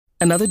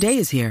Another day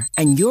is here,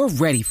 and you're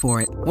ready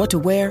for it. What to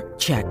wear?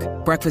 Check.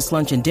 Breakfast,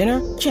 lunch, and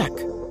dinner? Check.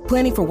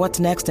 Planning for what's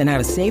next and how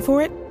to save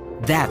for it?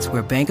 That's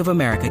where Bank of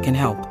America can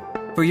help.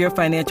 For your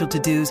financial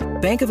to-dos,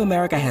 Bank of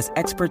America has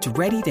experts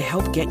ready to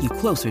help get you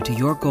closer to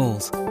your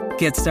goals.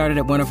 Get started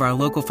at one of our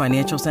local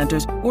financial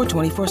centers or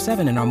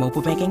 24/7 in our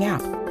mobile banking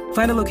app.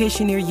 Find a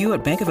location near you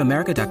at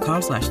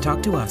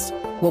bankofamerica.com/talktous.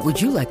 What would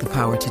you like the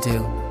power to do?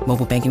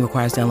 Mobile banking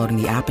requires downloading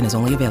the app and is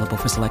only available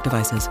for select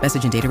devices.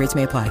 Message and data rates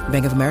may apply.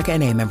 Bank of America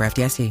N.A., member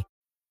FDIC.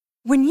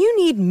 When you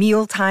need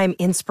mealtime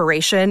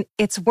inspiration,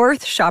 it's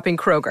worth shopping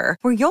Kroger,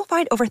 where you'll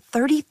find over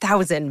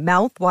 30,000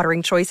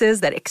 mouth-watering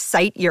choices that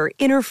excite your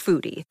inner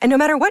foodie. And no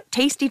matter what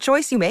tasty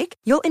choice you make,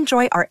 you'll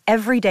enjoy our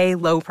everyday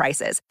low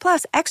prices,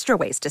 plus extra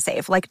ways to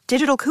save, like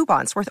digital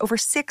coupons worth over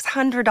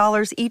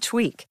 $600 each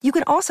week. You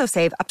can also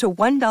save up to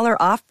 $1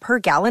 off per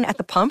gallon at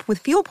the pump with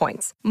fuel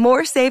points.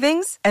 More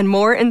savings and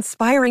more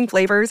inspiring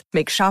flavors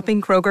make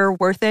shopping Kroger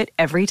worth it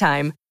every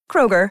time.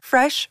 Kroger,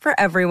 fresh for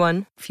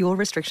everyone. Fuel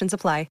restrictions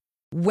apply.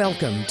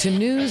 Welcome to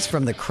News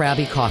from the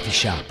Krabby Coffee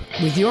Shop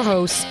with your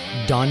hosts,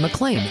 Don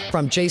McClain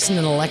from Jason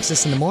and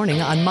Alexis in the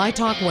Morning on My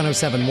Talk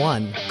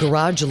 1071,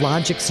 Garage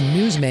Logic's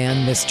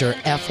newsman, Mr.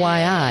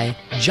 FYI,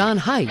 John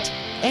Haidt,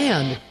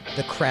 and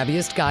the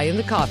crabbiest guy in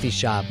the coffee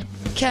shop,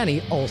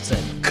 Kenny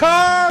Olson.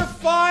 Car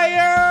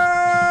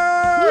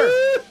fire!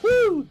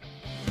 Woo-hoo!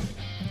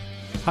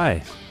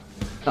 Hi.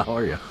 How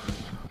are you?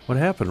 What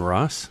happened,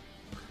 Ross?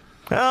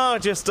 Oh,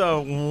 just a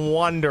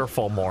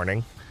wonderful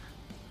morning.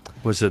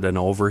 Was it an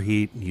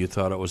overheat? You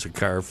thought it was a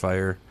car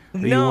fire? Are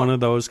you No. one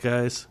of those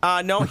guys?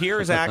 No,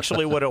 here's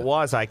actually what it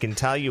was. I can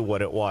tell you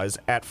what it was.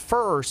 At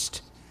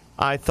first,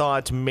 I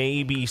thought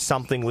maybe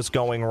something was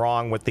going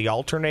wrong with the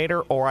alternator,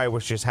 or I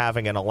was just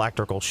having an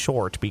electrical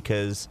short,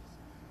 because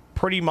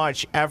pretty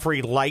much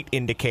every light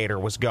indicator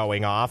was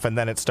going off, and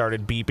then it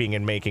started beeping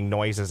and making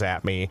noises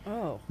at me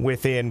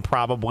within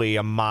probably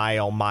a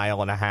mile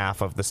and a half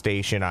of the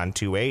station on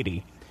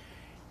 280.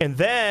 And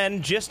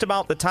then, just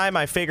about the time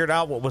I figured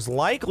out what was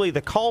likely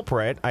the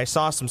culprit, I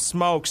saw some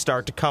smoke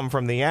start to come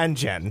from the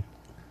engine.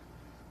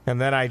 And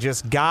then I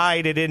just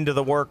guided into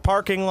the work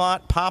parking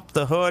lot, popped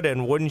the hood,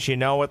 and wouldn't you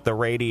know it, the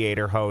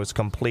radiator hose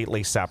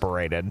completely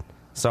separated.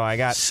 So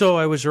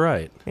I was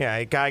right. Yeah,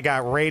 I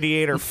got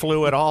radiator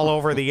fluid all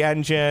over the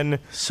engine.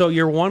 So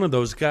you're one of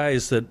those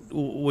guys that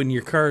when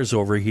your car is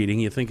overheating,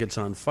 you think it's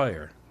on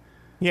fire.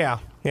 Yeah.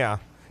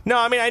 No,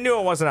 I mean, I knew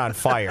it wasn't on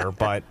fire,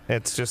 but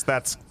it's just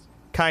that's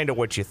kind of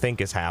what you think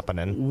is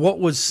happening. What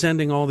was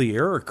sending all the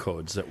error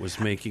codes that was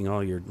making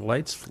all your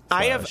lights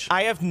flash?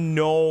 I have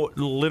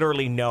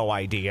literally no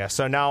idea.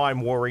 So now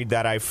I'm worried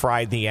that I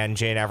fried the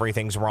engine,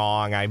 everything's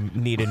wrong, I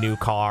need a new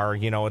car.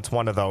 You know, it's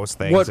one of those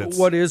things.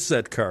 What is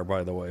that car,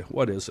 by the way?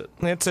 What is it?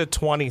 It's a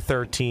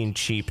 2013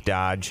 cheap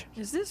Dodge.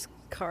 Is this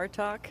Car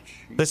Talk?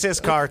 This is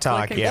Car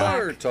Talk, yeah.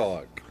 Car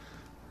Talk.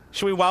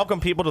 Should we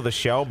welcome people to the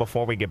show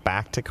before we get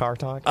back to Car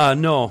Talk?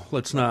 No,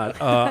 let's not.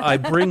 I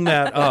bring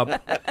that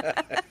up.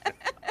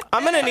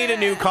 I'm going to need a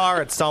new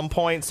car at some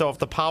point, so if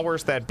the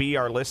powers that be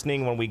are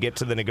listening when we get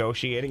to the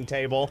negotiating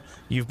table,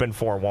 you've been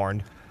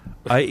forewarned.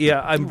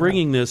 I'm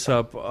bringing this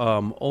up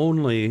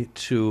only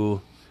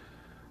to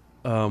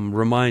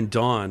remind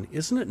Dawn,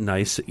 isn't it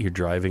nice that you're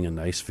driving a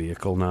nice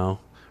vehicle now?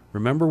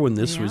 Remember when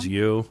this was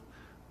you?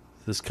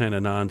 This kind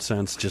of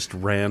nonsense, just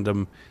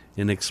random,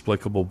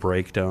 inexplicable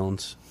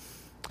breakdowns?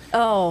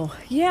 Oh,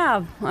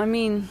 yeah. I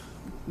mean,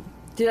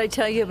 did I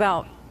tell you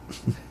about...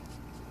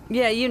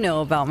 Yeah, you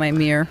know about my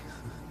mirror.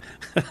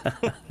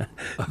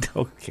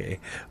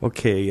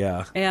 Okay,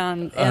 yeah.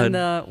 And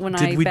when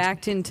I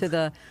backed into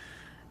the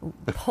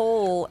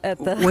pole at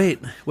the...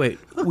 Wait.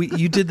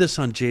 You did this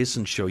on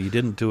Jason's show. You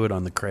didn't do it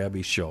on the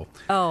Krabby show.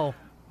 Oh.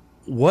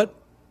 What?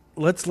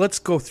 Let's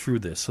go through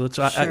this. Sure.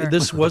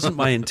 This wasn't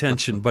my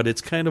intention, but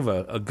it's kind of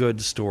a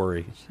good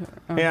story.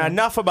 Sure. Yeah,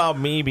 enough about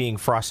me being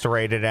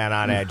frustrated and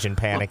on edge and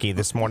panicky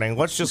this morning.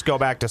 Let's just go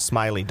back to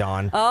Smiley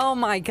Dawn. Oh,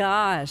 my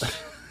gosh.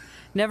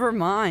 Never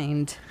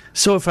mind.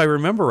 So if I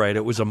remember right,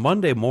 it was a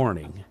Monday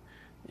morning,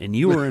 and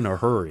you were in a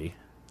hurry,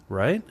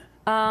 right?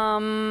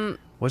 Wasn't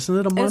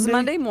it a Monday? It was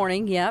Monday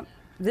morning, yep.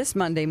 This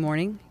Monday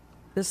morning.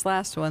 This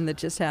last one that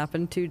just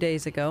happened 2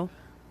 days ago.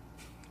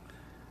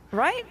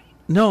 Right?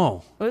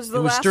 No. Was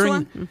the last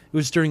one? It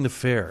was during the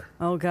fair.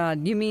 Oh,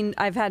 God. You mean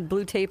I've had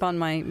blue tape on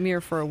my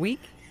mirror for a week?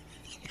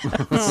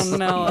 Oh,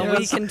 no. A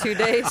week and 2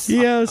 days?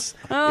 Yes.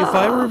 Oh. If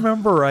I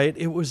remember right,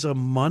 it was a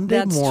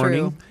Monday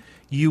morning. True.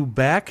 You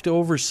backed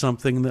over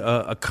something,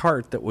 a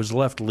cart that was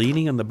left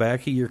leaning on the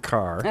back of your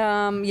car.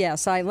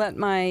 Yes, I let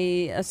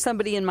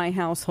somebody in my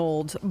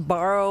household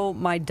borrow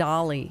my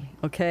dolly,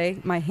 okay?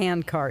 My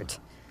hand cart.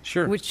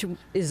 Sure. Which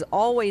is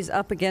always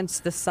up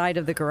against the side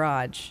of the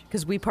garage,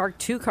 because we park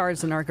 2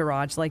 cars in our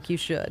garage like you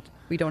should.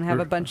 We don't have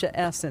a bunch of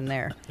S in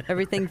there.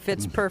 Everything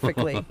fits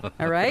perfectly,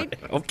 all right?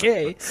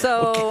 Okay.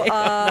 So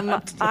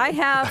I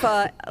have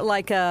a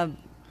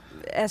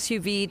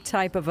SUV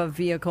type of a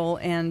vehicle,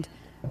 and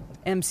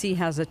MC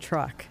has a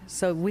truck.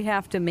 So we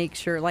have to make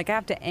sure, I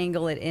have to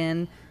angle it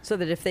in so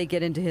that if they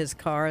get into his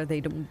car,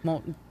 they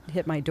won't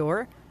hit my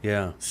door.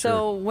 Yeah.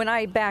 So when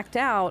I backed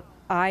out,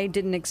 I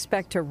didn't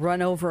expect to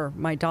run over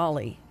my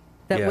dolly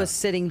that Yeah. was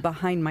sitting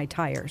behind my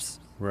tires.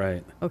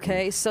 Right.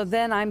 Okay, so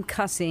then I'm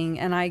cussing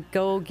and I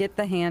go get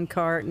the hand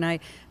cart and I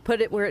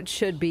put it where it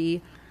should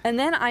be. And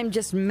then I'm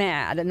just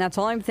mad and that's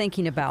all I'm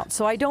thinking about.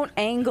 So I don't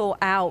angle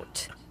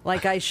out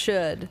like I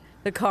should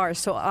the car.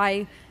 So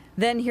I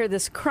then hear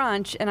this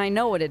crunch and I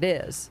know what it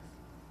is.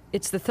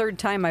 It's the third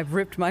time I've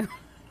ripped my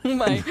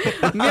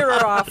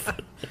mirror off.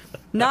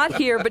 Not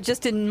here, but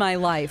just in my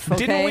life.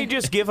 Okay? Didn't we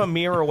just give a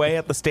mirror away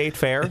at the state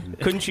fair?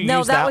 Couldn't you No,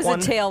 use that was one?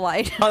 a tail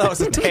light. Oh, that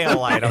was a tail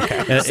light. Okay.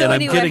 And, So and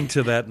anyway- I'm getting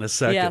to that in a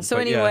second. Yeah, so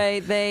but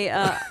anyway, they,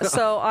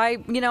 so I,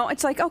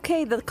 it's like,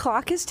 okay, the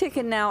clock is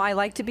ticking now. I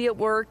like to be at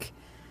work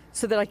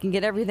so that I can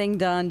get everything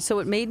done. So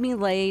it made me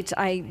late.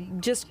 I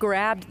just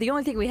grabbed, the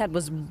only thing we had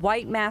was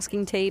white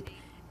masking tape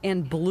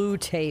and blue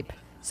tape.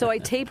 So I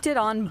taped it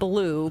on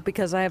blue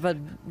because I have a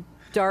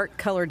dark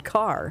colored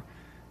car.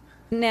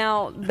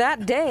 Now,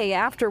 that day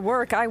after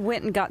work, I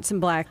went and got some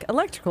black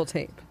electrical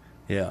tape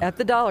Yeah. at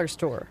the dollar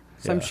store.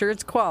 So I'm Yeah. sure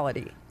it's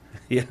quality.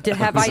 Yeah.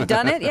 Have I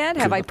done it yet?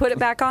 Have I put it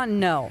back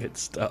on? No. Good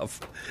stuff.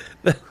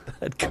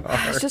 That car.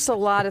 It's just a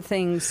lot of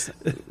things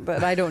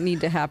that I don't need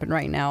to happen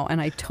right now,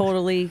 and I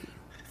totally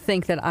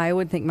think that I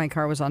would think my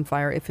car was on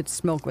fire if its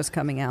smoke was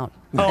coming out,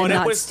 and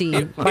not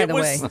steam. By the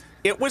way,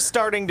 it was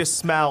starting to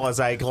smell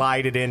as I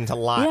glided into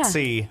Lot Yeah.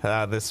 C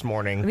this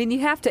morning. I mean, you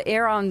have to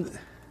err on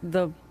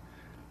the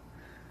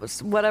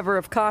whatever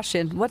of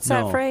caution. What's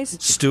No. that phrase?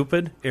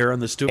 Stupid? Err on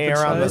the stupid Err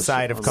side? on the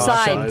side of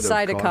caution.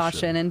 Side of caution.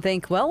 caution, and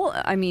think. Well,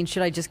 I mean,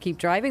 should I just keep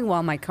driving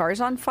while my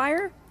car's on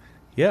fire?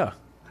 Yeah.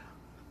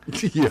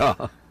 Yeah.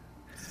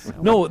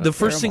 No, the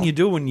first thing terrible. you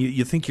do when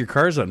you think your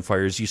car's on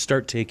fire is you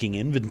start taking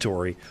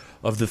inventory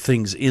of the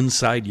things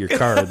inside your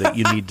car that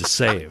you need to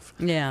save.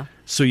 Yeah.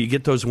 So you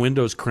get those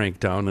windows cranked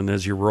down, and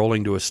as you're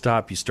rolling to a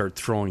stop, you start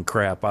throwing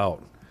crap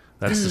out.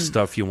 That's the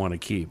stuff you want to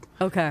keep.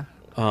 Okay.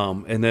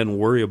 And then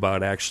worry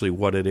about actually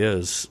what it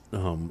is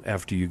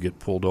after you get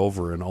pulled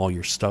over and all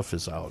your stuff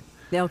is out.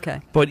 Okay.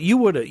 But you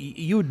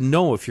would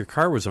know if your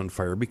car was on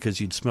fire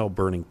because you'd smell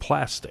burning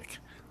plastic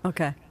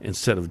Okay.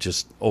 instead of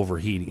just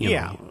overheating.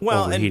 Yeah,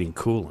 well, and- overheating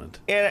coolant.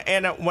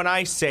 And when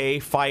I say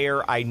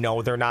fire, I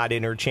know they're not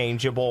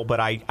interchangeable, but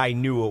I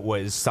knew it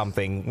was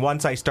something.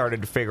 Once I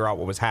started to figure out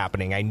what was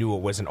happening, I knew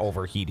it was an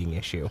overheating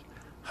issue.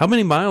 How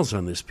many miles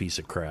on this piece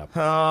of crap?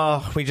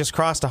 We just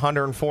crossed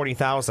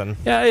 140,000.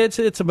 Yeah,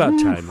 it's about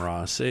time,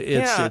 Ross.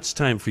 Yeah. It's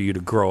time for you to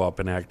grow up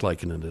and act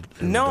like an adult.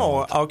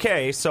 No,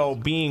 okay, so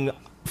being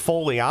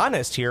fully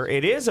honest here,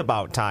 it is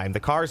about time. The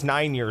car's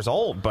 9 years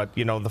old, but,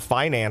 the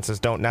finances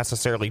don't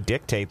necessarily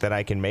dictate that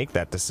I can make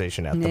that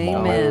decision at the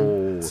moment.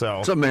 Amen. So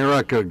It's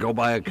America. Go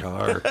buy a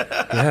car.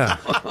 Yeah,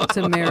 It's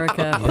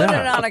America. Put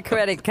it on a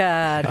credit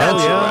card. Hell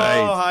Oh,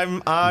 yeah.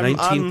 I'm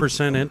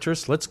 19%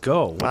 interest. Let's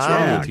go. What's wrong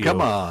Yeah, with you?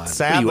 come on. Are you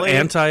sadly,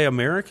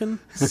 anti-American?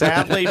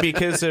 sadly,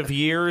 because of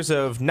years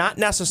of, not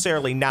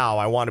necessarily now,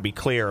 I want to be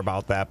clear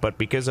about that, but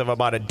because of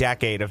about a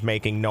decade of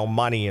making no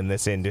money in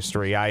this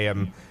industry, I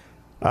am,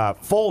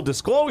 full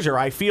disclosure,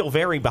 I feel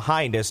very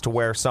behind as to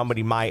where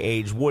somebody my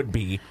age would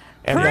be.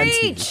 And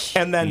Preach!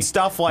 then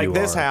stuff like You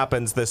this are.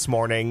 happens this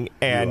morning,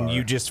 and are.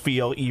 you just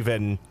feel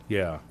even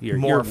Yeah,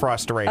 more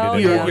frustrated Oh,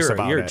 and yeah. worse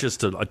about You're it.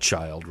 just a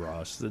child,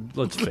 Ross.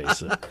 Let's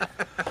face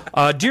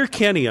it. Dear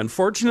Kenny,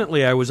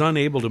 unfortunately, I was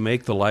unable to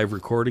make the live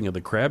recording of the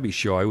Krabby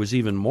Show. I was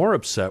even more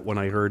upset when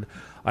I heard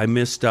I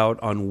missed out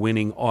on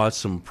winning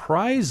awesome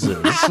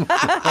prizes.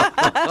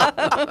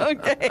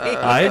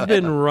 I've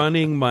been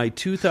running my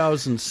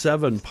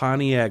 2007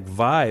 Pontiac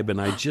Vibe, and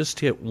I just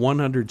hit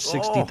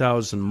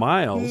 160,000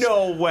 miles.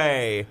 No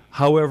way.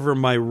 However,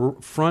 my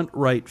front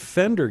right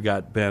fender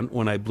got bent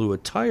when I blew a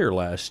tire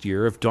last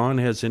year. If Dawn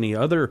has any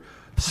other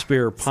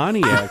spare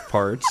Pontiac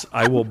parts,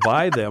 I will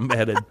buy them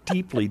at a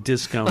deeply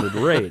discounted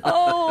rate.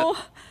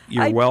 Oh,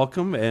 You're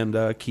welcome,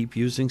 and keep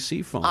using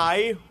Seafoam.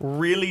 I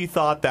really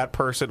thought that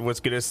person was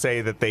going to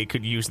say that they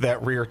could use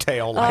that rear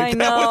tail light. I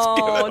That was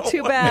know. given Too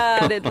away.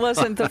 bad it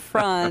wasn't the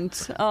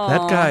front. Oh,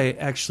 That guy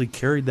actually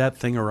carried that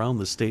thing around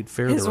the state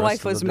fair. his the rest wife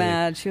of the was day.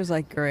 mad. She was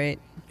like, "Great."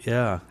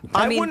 Yeah.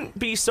 I mean- wouldn't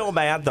be so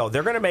mad, though.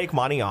 They're going to make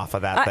money off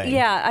of that thing.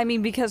 Yeah, I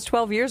mean, because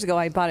 12 years ago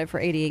I bought it for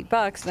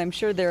 $88, and I'm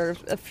sure they're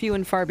a few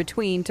and far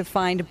between to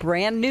find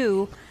brand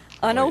new,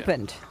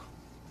 unopened.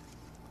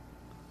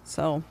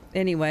 So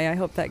anyway, I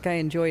hope that guy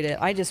enjoyed it.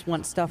 I just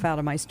want stuff out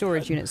of my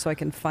storage unit so I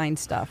can find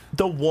stuff.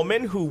 The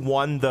woman who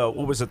won what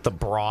was it, the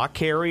bra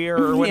carrier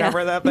or whatever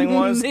Yeah. that thing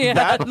was?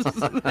 Yes.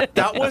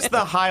 That was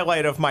the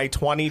highlight of my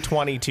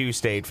 2022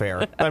 state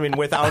fair. I mean,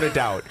 without a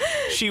doubt.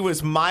 She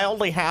was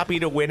mildly happy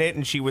to win it,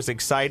 and she was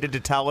excited to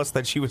tell us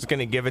that she was going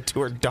to give it to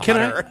her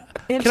daughter.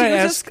 And Can she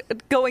I was just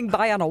going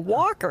by on a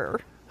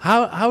walker.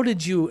 How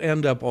did you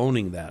end up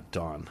owning that,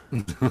 Dawn?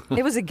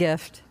 It was a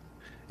gift.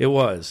 It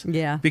was.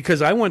 Yeah.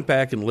 Because I went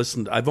back and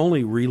listened. I've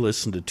only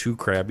re-listened to 2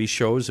 Krabby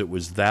shows. It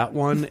was that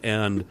one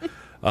and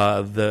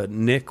the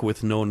Nick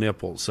with no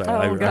nipples. I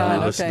God,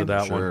 re-listened to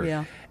okay. that one.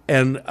 Yeah.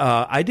 And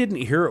I didn't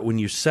hear it when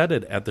you said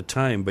it at the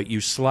time, but you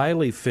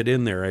slyly fit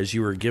in there as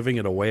you were giving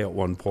it away at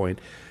one point.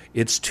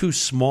 it's too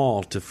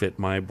small to fit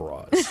my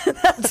bras.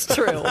 That's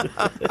true.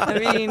 I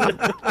mean,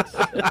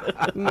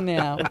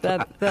 no.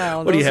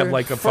 What do you have,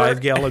 like a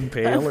 5-gallon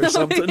pail or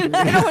something?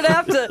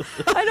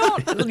 I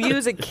don't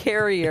use a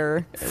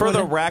carrier. For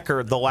the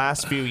record, the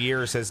last few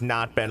years has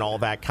not been all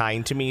that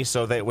kind to me,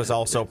 so that it was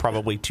also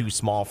probably too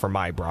small for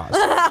my bras.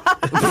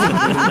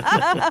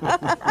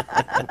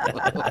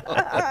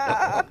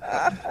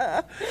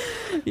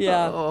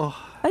 Yeah.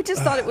 I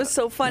just thought it was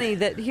so funny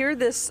that here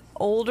this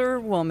older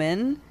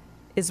woman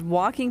is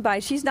walking by.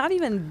 She's not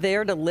even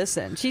there to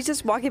listen. She's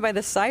just walking by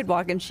the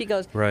sidewalk, and she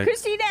goes, Right.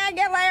 Christina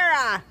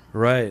Aguilera,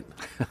 Right.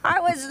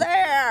 I was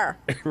there.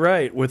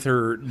 Right, with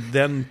her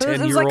then It was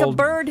 10-year-old like a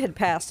bird had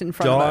passed in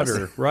front of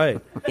daughter. us. Right.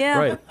 Yeah.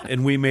 Right.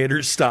 And we made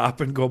her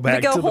stop and go We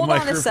back go, to the hold on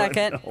microphone. a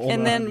second, Hold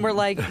and on. then we're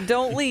like,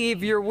 don't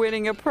leave, you're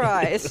winning a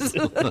prize.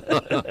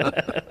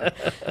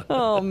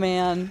 Oh,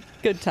 man.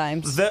 Good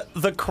times.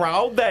 The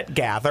crowd that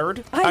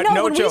gathered. I know,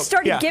 no when joke, we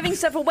started yeah. giving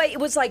stuff away, it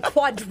was like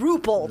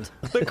quadrupled.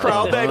 The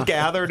crowd that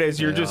gathered as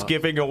you're just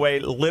giving away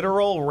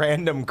literal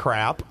random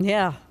crap.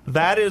 Yeah.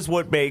 That is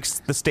what makes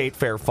the state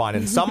fair fun.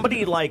 And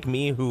somebody like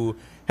me who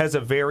has a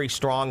very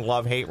strong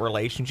love-hate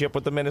relationship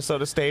with the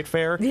Minnesota State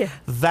Fair,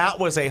 that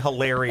was a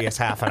hilarious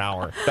half an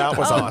hour. That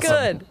was awesome.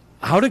 Good.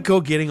 How'd it go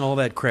getting all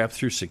that crap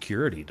through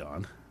security,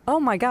 Dawn? Oh,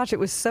 my gosh, it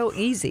was so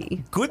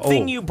easy. Good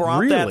thing you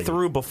brought that really?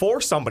 through before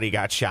somebody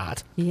got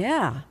shot.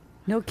 Yeah.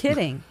 No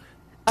kidding.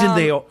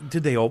 Did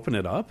they open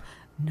it up?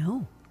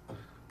 No.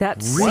 That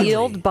Really?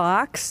 sealed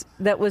box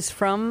that was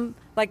from,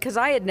 like, because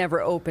I had never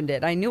opened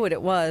it. I knew what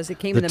it was. It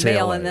came in The the mail,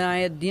 tail and then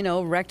light. I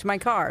had, wrecked my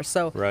car.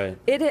 So Right.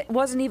 it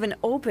wasn't even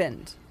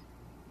opened.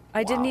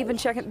 I didn't even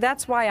check it.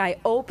 That's why I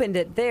opened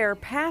it there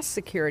past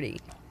security.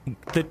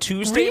 The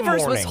Tuesday Reavers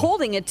morning. was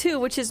holding it, too,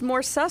 which is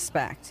more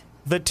suspect.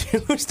 The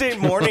Tuesday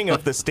morning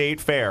of the state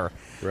fair,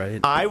 Right.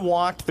 I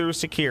walked through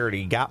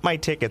security, got my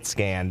ticket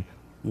scanned,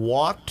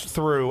 walked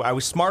through. I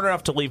was smart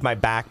enough to leave my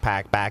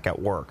backpack back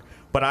at work,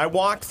 but I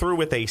walked through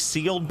with a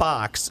sealed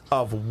box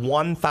of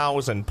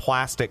 1,000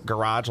 plastic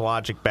Garage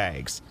Logic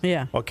bags.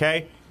 Yeah.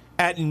 Okay?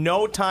 At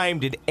no time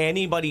did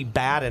anybody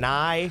bat an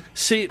eye,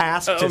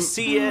 ask to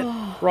see it,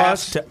 Ross,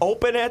 ask to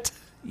open it.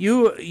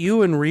 You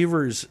and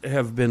Reavers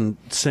have been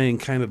saying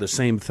kind of the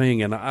same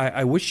thing, and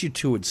I wish you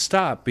two would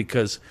stop,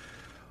 because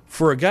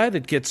for a guy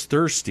that gets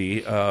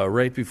thirsty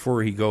right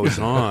before he goes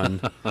on,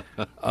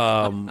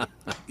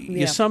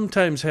 you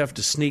sometimes have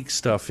to sneak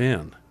stuff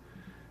in.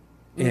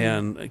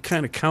 And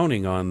kind of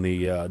counting on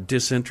the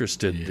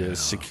disinterested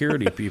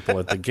security people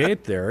at the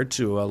gate there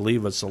to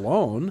leave us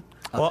alone.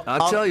 Well,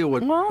 I'll tell you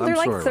what. Well, I'm they're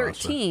like sorry, Ross.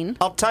 13.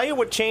 I'll tell you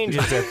what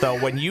changes it though.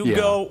 When you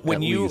Yeah, at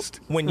least.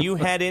 when you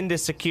head into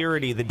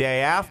security the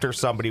day after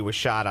somebody was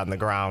shot on the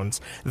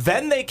grounds,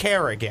 then they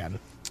care again.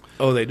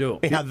 Oh, they do.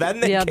 Yeah, then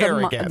they care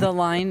again. The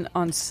line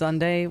on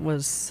Sunday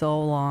was so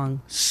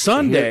long.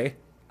 Sunday?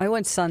 I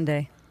went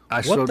Sunday.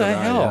 So What the did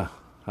I, hell? yeah.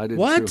 I did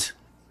What? too.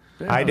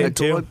 I did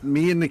too. told-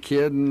 Me and the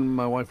kid and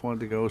my wife wanted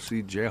to go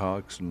see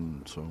Jayhawks,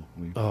 and so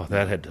we. Oh,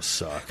 that had to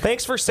suck.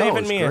 Thanks for Oh, saving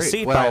it's me a great.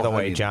 seat, Well, by the I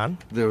way, mean, John.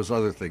 There was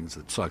other things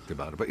that sucked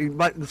about it.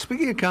 But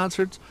speaking of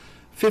concerts,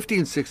 50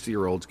 and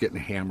 60-year-olds getting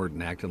hammered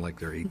and acting like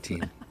they're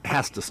 18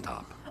 has to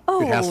stop.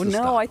 It has Oh, to no,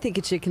 stop. I think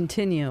it should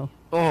continue.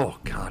 Oh,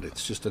 God,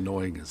 it's just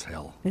annoying as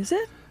hell. Is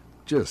it?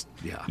 Just,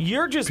 yeah.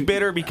 You're just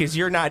bitter because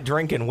you're not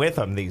drinking with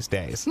them these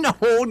days.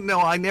 No,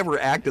 I never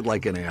acted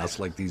like an ass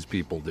like these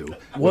people do. when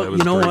I Well, was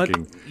you know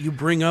drinking. what? You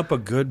bring up a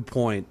good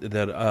point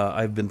that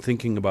I've been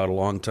thinking about a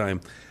long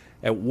time.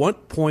 At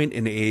what point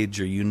in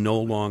age are you no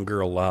longer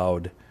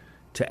allowed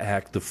to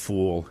act the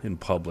fool in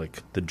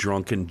public, the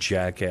drunken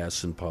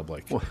jackass in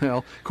public?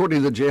 Well,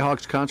 according to the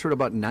Jayhawks concert,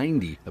 about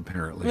 90,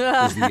 apparently,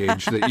 is the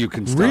age that you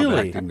can stop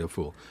Really? acting the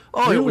fool.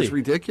 Oh, it was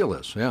Really?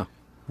 ridiculous, yeah.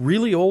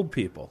 Really old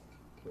people.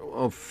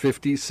 Oh,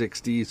 50,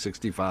 60,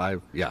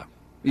 65, yeah,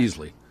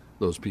 easily.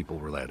 Those people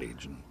were that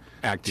age and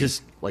acting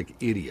Just- like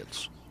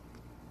idiots.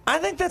 I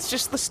think that's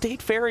just the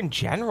state fair in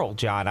general,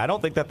 John. I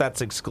don't think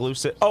that's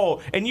exclusive. Oh,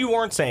 and you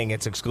weren't saying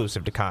it's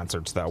exclusive to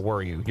concerts, though,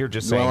 were you? You're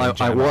just saying. Well, in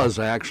I general. was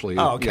actually.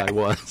 Oh, okay. Yeah, I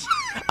was.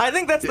 I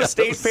think that's the Yes.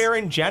 state fair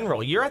in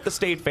general. You're at the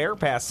state fair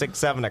past 6,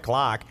 7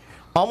 o'clock.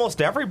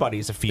 Almost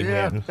everybody's a few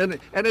Yeah, in.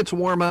 and it's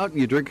warm out, and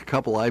you drink a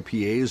couple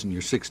IPAs, and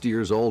you're 60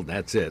 years old, and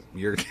that's it.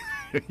 You're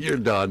you're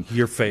done.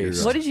 Your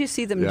face. What did you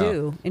see them Yeah.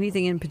 do?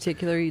 Anything in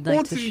particular you'd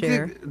like to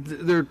share?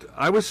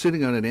 I was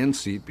sitting on an end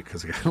seat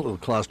because I got a little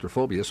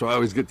claustrophobia, so I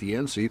always get the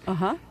end seat.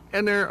 Uh-huh.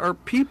 And there are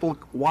people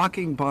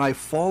walking by,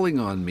 falling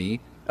on me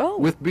Oh.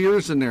 with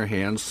beers in their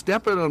hands,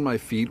 stepping on my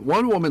feet.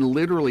 One woman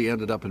literally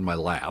ended up in my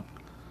lap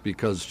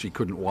because she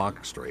couldn't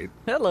walk straight.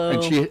 Hello.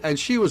 And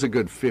she was a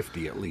good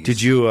 50 at least.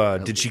 Did you?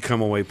 Did she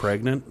come away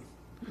pregnant?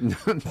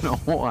 No,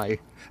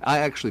 I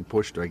actually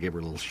pushed her. I gave her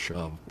a little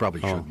shove.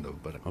 Probably shouldn't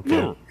have, but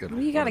okay.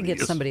 You got to get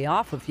somebody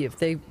off of you if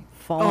they've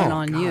fallen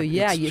on you.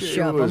 Yeah, you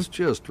shove It them. was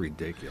just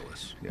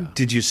ridiculous. Yeah.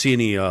 Did you see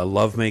any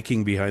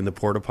lovemaking behind the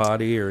porta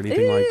potty or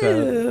anything like that?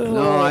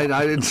 No, I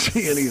didn't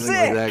see anything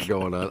like that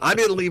going on. I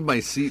didn't leave my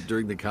seat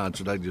during the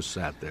concert. I just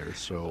sat there.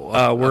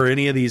 So Were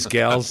any of these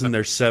gals in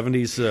their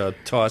 70s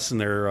tossing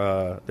their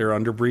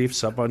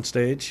underbriefs up on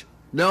stage?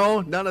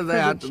 no, none of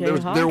that.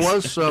 There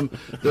was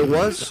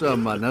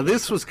some. Now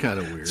this was kind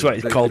of weird. That's why I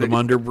called them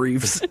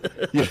underbriefs.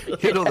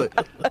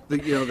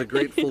 The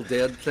Grateful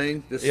Dead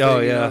thing. This Oh,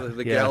 thing, yeah, the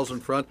yeah. gals in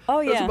front.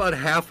 Oh, There's yeah. about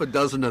half a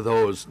dozen of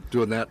those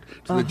doing that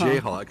to the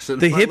Jayhawks.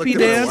 And The I looked hippie at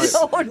my dance?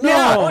 wife-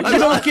 No, you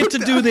don't get to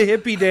do the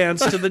hippie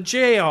dance to the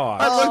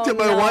Jayhawks. I looked at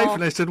my no. wife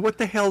and I said, "What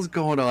the hell's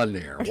going on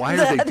there? Why are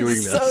they That doing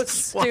is this?"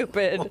 so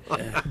stupid.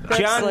 That's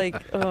John- like,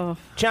 oh.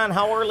 John,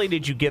 how early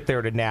did you get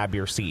there to nab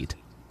your seat?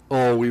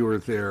 Oh, we were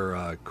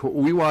there.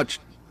 We watched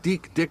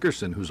Deke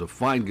Dickerson, who's a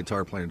fine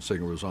guitar player and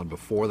singer, was on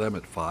before them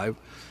at 5.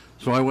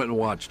 So I went and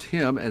watched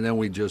him, and then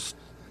we just,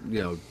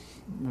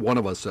 one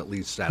of us at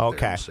least sat there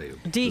Okay. and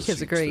saved. Deke the is a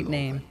seats great through the whole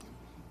name. thing.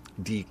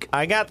 Deke.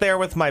 I got there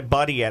with my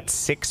buddy at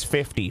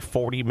 6:50,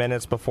 40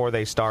 minutes before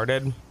they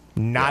started.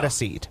 Not a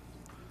seat.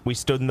 We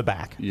stood in the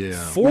back. Yeah.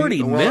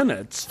 40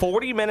 minutes?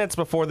 40 minutes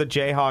before the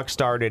Jayhawks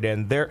started,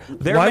 and there Why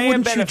may have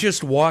wouldn't been you a-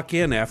 just walk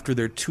in after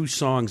they're 2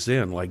 songs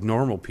in like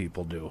normal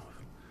people do?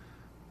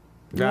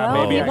 Yeah,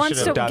 Well, maybe he I wants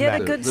should to have done get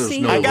that. a good There's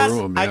seat. no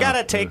room, I yeah.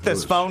 gotta take There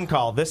this was- phone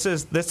call. This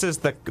is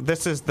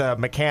the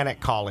mechanic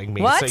calling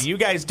me. What? So you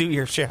guys do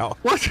your show.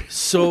 What?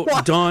 So,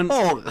 What? Dawn,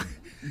 Oh,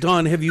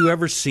 Dawn, have you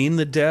ever seen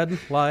the Dead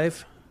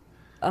live?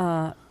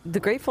 The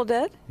Grateful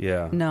Dead?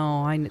 Yeah.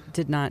 No, I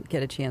did not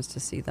get a chance to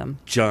see them.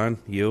 John,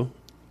 you?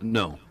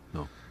 no.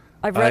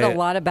 I've read I- a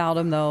lot about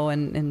them, though,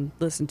 and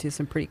listened to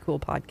some pretty cool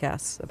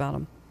podcasts about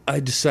them. I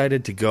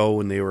decided to go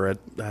when they were at,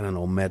 I don't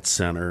know, Met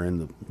Center in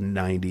the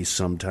 90s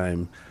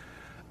sometime.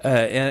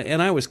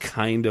 And I was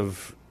kind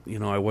of,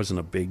 I wasn't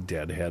a big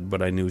Deadhead,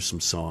 but I knew some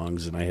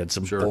songs, and I had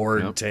some Sure,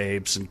 board yep.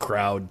 tapes and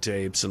crowd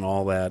tapes and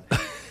all that.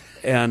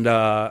 And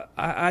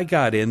I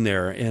got in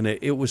there, and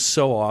it was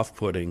so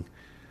off-putting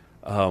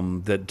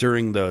that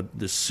during the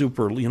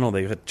super,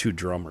 they had 2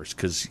 drummers,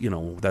 because,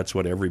 that's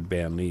what every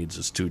band needs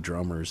is 2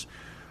 drummers.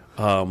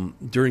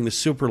 During the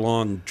super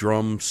long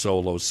drum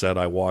solo set,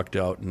 I walked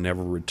out and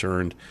never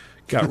returned.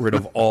 Got rid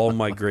of all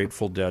my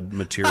Grateful Dead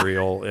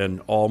material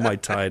and all my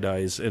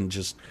tie-dyes and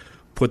just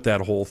put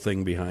that whole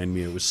thing behind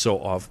me. It was so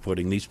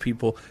off-putting. These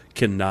people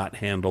cannot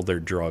handle their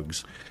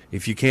drugs.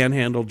 If you can't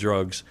handle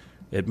drugs,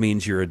 it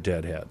means you're a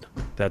deadhead.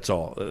 That's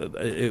all.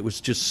 It was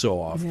just so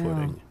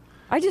off-putting.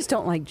 I just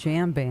don't like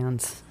jam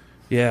bands.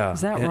 Yeah.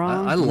 Is that And-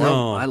 wrong?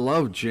 I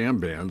love jam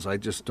bands. I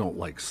just don't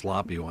like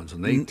sloppy ones,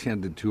 and they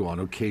tended to, on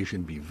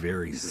occasion, be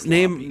very sloppy.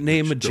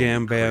 Name which a drove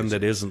jam me band crazy.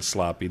 that isn't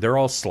sloppy. They're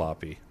all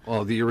sloppy.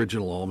 Oh, the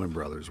original Allman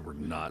Brothers were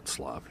not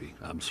sloppy.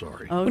 I'm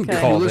sorry. wouldn't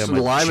Okay. call You them listen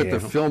a live at the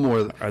jam.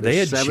 Fillmore. Are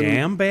they a the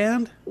jam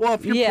band? Well,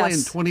 if you're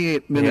Yes. playing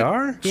 28-minute They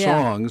are? Yeah.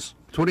 songs,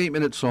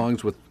 28-minute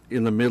songs with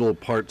in the middle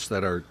parts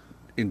that are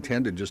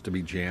intended just to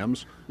be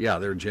jams, yeah,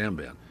 they're a jam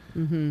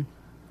band.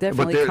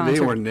 Definitely But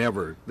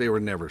concert. they were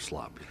never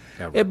sloppy.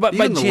 Ever. But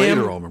Even by the jam,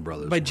 later Allman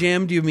Brothers. by were.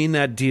 jam, do you mean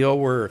that deal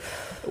where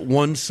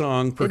one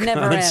song per It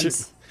never concert?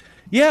 ends.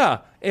 Yeah,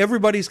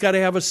 everybody's got to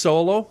have a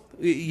solo.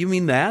 You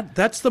mean that?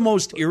 That's the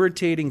most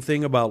irritating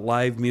thing about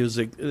live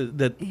music.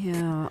 That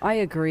Yeah, I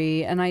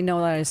agree, and I know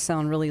that I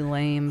sound really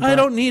lame. I but-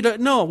 don't need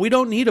we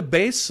don't need a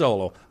bass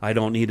solo. I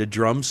don't need a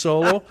drum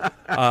solo.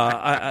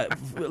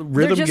 Rhythm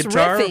They're just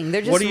guitar. riffing.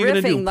 They're just what are you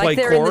riffing, gonna do? like Play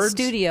they're in the chords?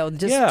 studio,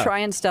 just Yeah.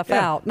 trying stuff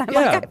Yeah. out. And I'm Yeah.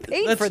 like, I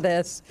paid for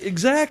That's- this.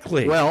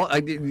 Exactly. Well,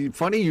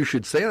 funny you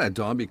should say that,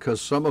 Don,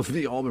 because some of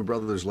the Allman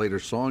Brothers' later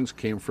songs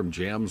came from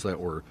jams that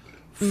were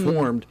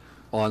formed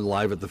on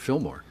Live at the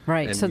Fillmore.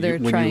 Right, And so they're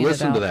when trying you it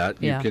listen to out. that,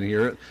 Yeah. you can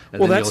hear it.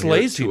 And well, then that's you'll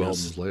hear it 2 laziness.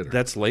 albums later.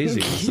 That's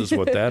laziness, is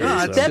what that No,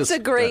 is. it's That's just- a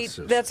great. that's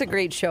just- That's a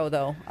great show,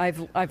 though.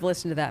 I've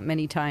listened to that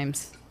many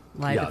times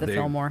live at the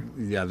Fillmore.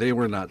 Yeah, they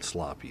were not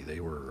sloppy. They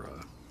were.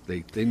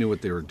 They knew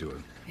what they were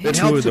doing. Two It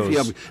helps of if you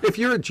those- have. If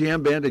you're a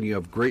jam band and you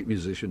have great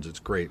musicians, it's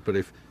great. But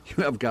if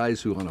you have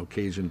guys who, on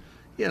occasion,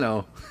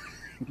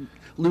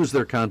 lose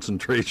their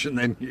concentration,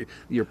 then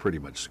you're pretty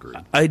much screwed.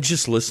 I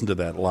just listened to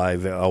that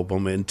live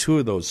album, and 2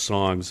 of those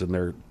songs, and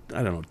they're,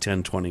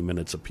 10, 20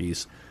 minutes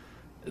apiece.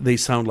 They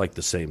sound like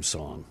the same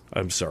song.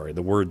 I'm sorry,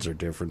 the words are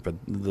different, but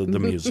the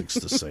music's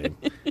the same.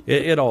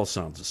 It all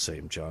sounds the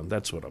same, John.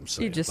 That's what I'm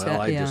saying. You just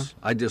Well, said,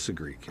 I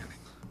disagree, Kenny.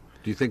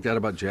 Do you think that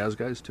about jazz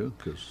guys too?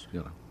 Because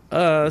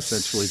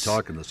essentially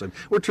talking the same.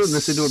 We're turning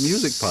this into a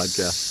music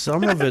podcast.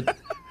 Some of it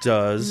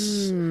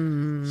does.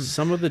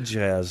 Some of the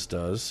jazz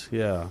does,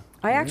 yeah.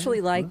 I actually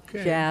like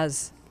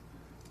jazz,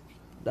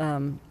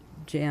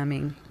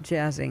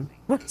 jazzing.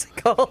 What's it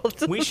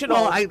called? We should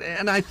Well, all. I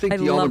think I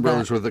the Allman love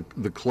Brothers that.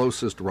 were the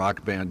closest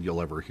rock band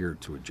you'll ever hear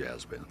to a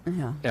jazz band.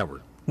 Yeah.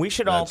 Ever. We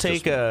should all That's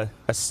take a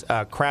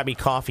Krabby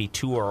Coffee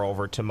tour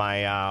over to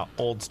my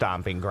old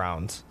stomping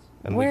grounds.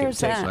 And Where we can is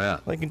take,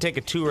 that? We can take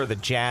a tour of the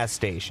jazz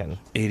station.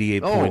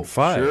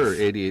 88.5. Sure,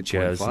 88.5.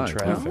 Jazz and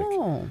Traffic.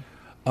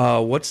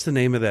 Oh. What's the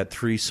name of that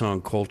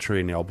 3-song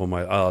Coltrane album?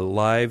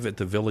 Live at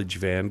the Village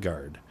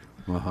Vanguard.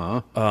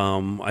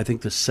 I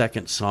think the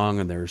second song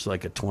in there is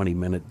like a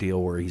 20-minute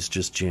deal where he's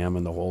just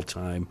jamming the whole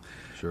time.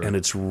 Sure. And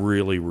it's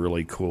really,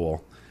 really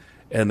cool.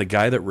 And the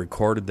guy that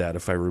recorded that,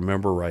 if I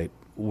remember right,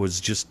 was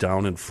just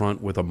down in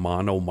front with a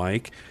mono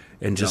mic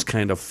and just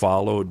kind of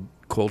followed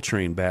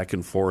Coltrane back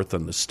and forth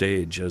on the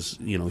stage as,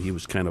 he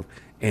was kind of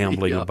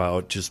ambling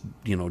about, just,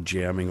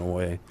 jamming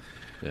away.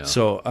 Yeah.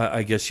 So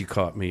I guess you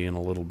caught me in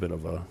a little bit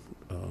of a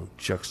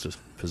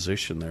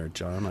juxtaposition there,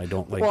 John. I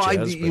don't like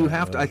jazz. You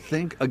have to, I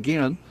think,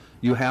 again,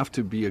 you have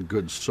to be a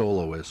good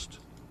soloist,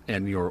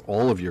 and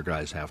all of your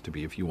guys have to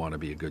be if you want to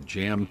be a good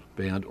jam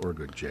band or a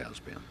good jazz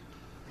band.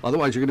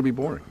 Otherwise, you're going to be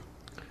boring.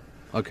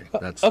 Okay,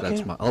 that's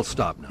my. I'll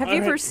stop now. Have you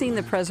ever seen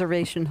the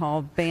Preservation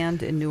Hall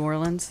Band in New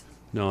Orleans?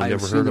 No, I've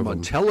never seen heard them of on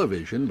them.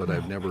 television, but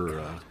I've never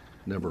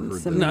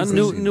heard them. No,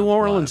 New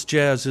Orleans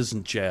jazz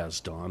isn't jazz,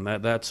 Don.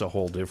 That's a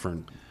whole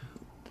different.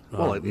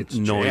 Well, it's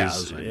noise.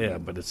 jazz. Yeah,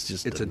 but it's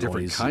just a different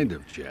noisy, kind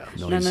of jazz.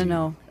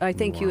 No. I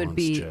think you would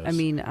be. Jazz. I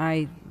mean,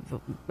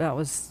 that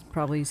was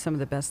probably some of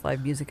the best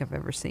live music I've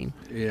ever seen.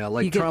 Yeah,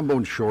 like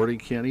Trombone Shorty,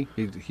 Kenny.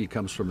 He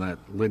comes from that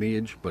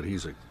lineage, but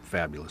he's a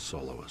fabulous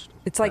soloist.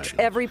 It's like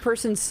every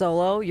person's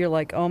solo. You're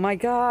like, oh my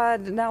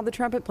God, now the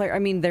trumpet player. I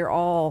mean, they're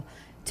all,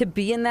 to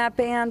be in that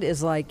band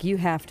is like, you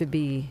have to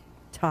be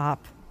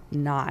top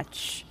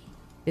notch.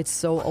 It's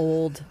so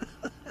old.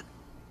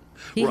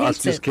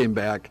 Ross just came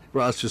back.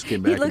 He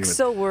looks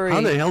so worried.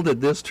 How the hell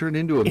did this turn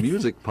into a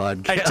music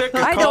podcast?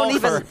 I don't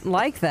even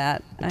like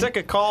that. I took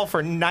a call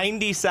for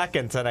 90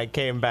 seconds and I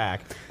came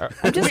back.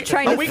 I'm just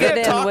trying to fit in with this music. Are we going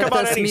to talk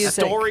about any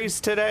stories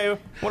today?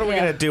 What are we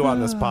going to do on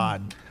this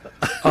pod?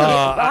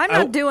 I'm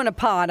not doing a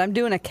pod. I'm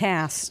doing a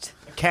cast.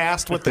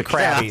 Cast with the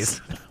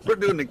Krabbies. We're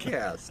doing the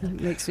cast.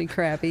 It makes me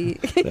crappy.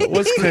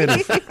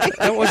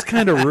 That was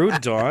kind of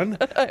rude, Dawn.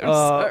 I'm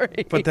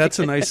sorry. But that's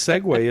a nice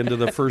segue into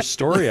the first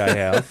story I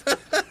have.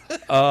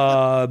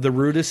 The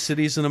rudest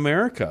cities in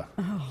America.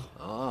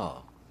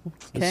 Oh.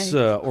 This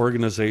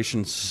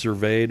organization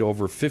surveyed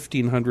over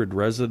 1,500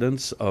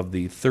 residents of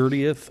the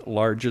 30th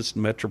largest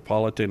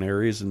metropolitan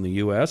areas in the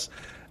U.S.,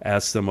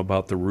 asked them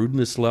about the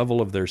rudeness level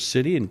of their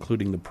city,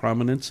 including the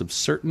prominence of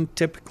certain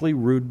typically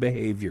rude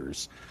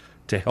behaviors,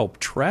 to help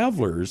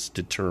travelers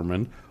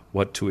determine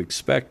what to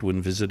expect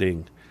when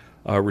visiting.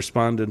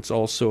 Respondents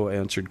also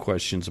answered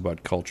questions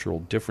about cultural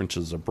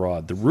differences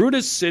abroad. The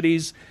rudest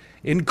cities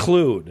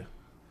include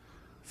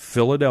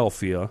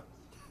Philadelphia.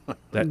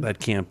 That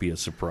can't be a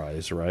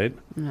surprise, right?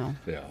 No.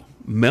 Yeah.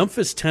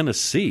 Memphis,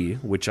 Tennessee,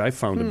 which I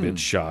found a bit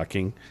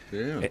shocking.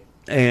 Yeah.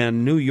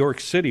 And New York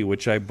City,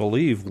 which I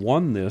believe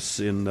won this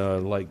in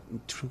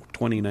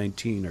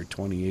 2019 or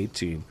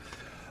 2018.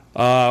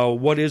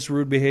 What is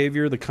rude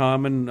behavior?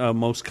 The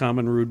most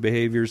common rude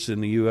behaviors in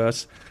the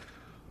U.S.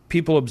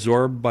 People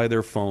absorbed by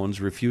their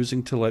phones,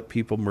 refusing to let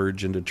people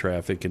merge into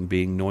traffic, and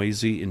being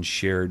noisy in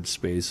shared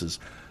spaces.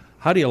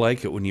 How do you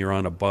like it when you're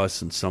on a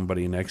bus and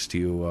somebody next to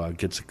you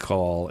gets a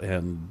call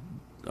and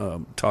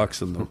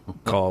talks in the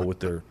call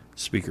with their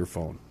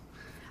speakerphone?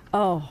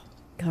 Oh,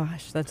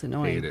 gosh, that's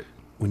annoying. Hate it.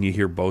 When you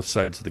hear both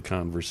sides of the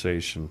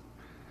conversation.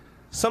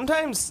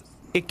 Sometimes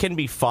it can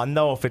be fun,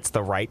 though, if it's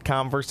the right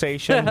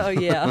conversation. Oh,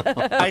 yeah.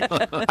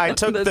 I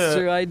took That's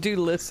true. I do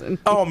listen.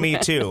 Oh, me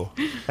too.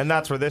 And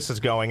that's where this is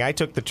going. I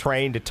took the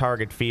train to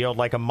Target Field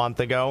like a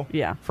month ago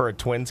for a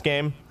Twins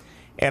game.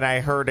 And I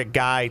heard a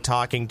guy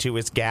talking to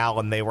his gal,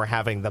 and they were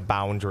having the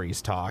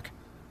boundaries talk.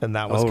 And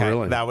that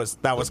was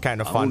that was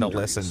kind of fun to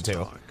listen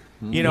to.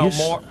 You know,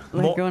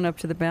 more going up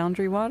to the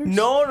boundary waters?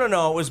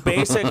 No. It was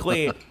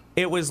basically...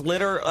 It was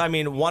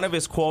one of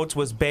his quotes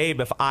was, "Babe,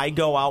 if I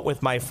go out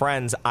with my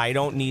friends, I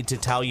don't need to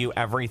tell you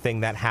everything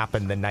that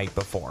happened the night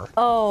before."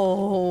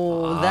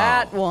 Oh,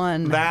 that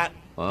one.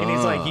 And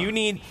he's like,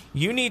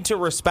 you need to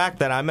respect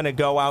that I'm going to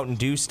go out and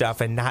do stuff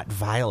and not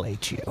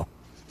violate you.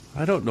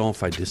 I don't know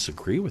if I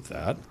disagree with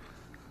that.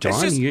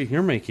 John,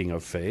 you're making a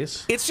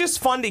face. It's just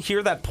fun to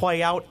hear that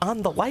play out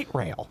on the light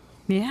rail.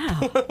 Yeah.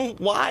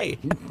 Why?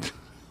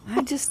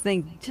 I just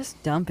think,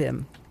 just dump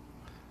him.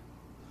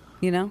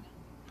 You know?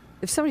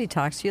 If somebody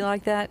talks to you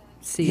like that,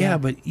 see ya. Yeah,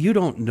 but you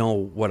don't know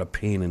what a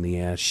pain in the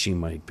ass she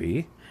might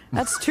be.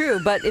 That's true,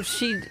 but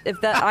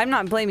I'm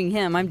not blaming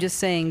him. I'm just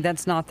saying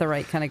that's not the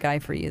right kind of guy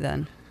for you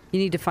then. You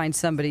need to find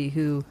somebody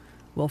who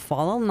will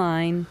follow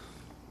line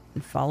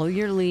and follow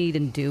your lead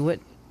and do what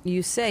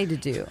you say to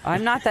do.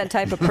 I'm not that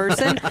type of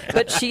person,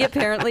 but she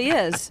apparently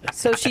is.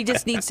 So she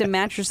just needs to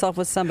match herself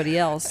with somebody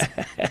else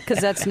because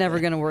that's never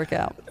going to work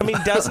out. I mean,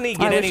 doesn't he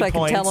get any points? I wish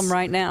I could tell him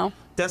right now.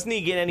 Doesn't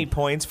he get any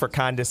points for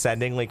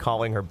condescendingly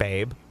calling her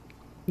babe?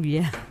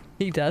 Yeah,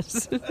 he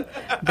does.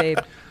 Babe.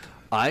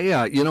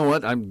 You know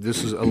what?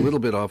 This is a little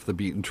bit off the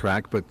beaten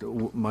track, but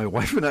my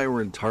wife and I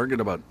were in Target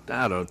about,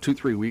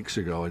 2-3 weeks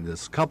ago, and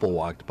this couple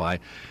walked by,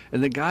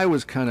 and the guy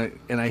was kind of,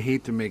 and I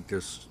hate to make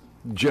this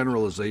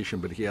generalization,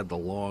 but he had the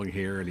long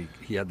hair, and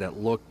he had that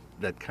look,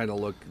 that kind of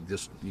look,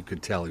 just, you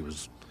could tell he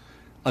was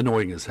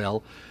annoying as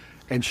hell.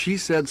 And she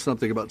said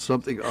something about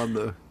something on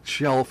the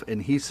shelf,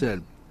 and he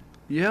said,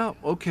 "Yeah,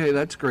 okay,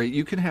 that's great.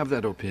 You can have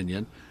that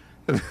opinion."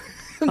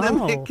 And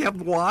then they kept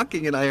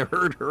walking, and I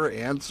heard her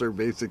answer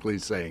basically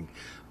saying,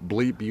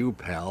 "Bleep you,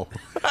 pal."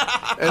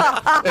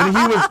 and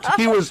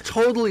he was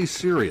totally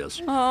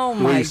serious Oh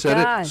when my he said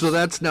gosh. it. So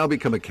that's now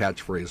become a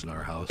catchphrase in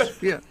our house.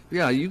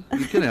 Yeah, you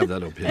can have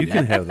that opinion. You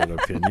can have that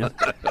opinion.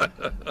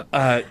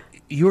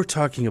 You were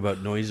talking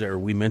about noisy, or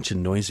we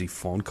mentioned noisy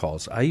phone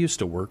calls. I used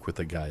to work with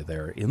a guy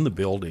there in the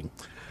building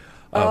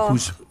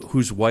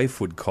whose wife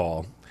would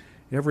call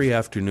every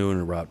afternoon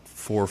around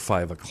 4 or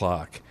 5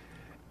 o'clock,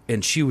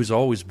 and she was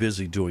always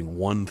busy doing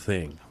one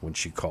thing when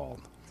she called.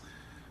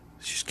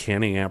 She's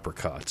canning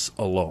apricots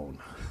alone.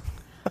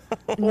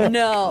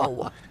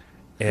 No.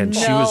 And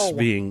she was No.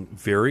 being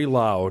very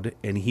loud,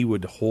 and he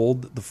would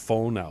hold the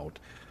phone out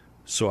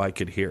so I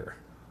could hear.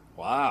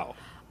 Wow.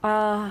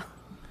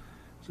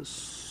 Is this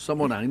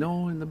someone I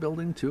know in the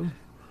building too?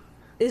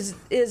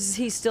 Is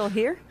he still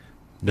here?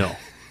 No,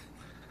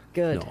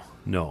 Good.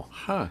 no.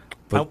 Huh.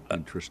 But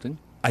Interesting.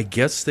 I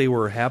guess they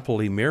were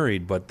happily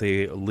married, but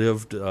they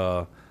lived,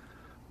 I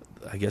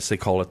guess they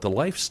call it the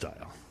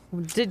lifestyle.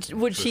 Would she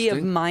have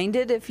Interesting.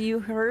 minded if you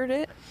heard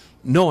it?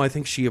 No, I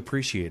think she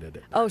appreciated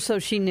it. Oh, so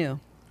she knew.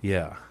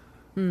 Yeah.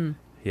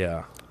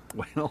 Yeah.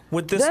 Well,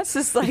 Would this That's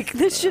just like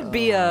this should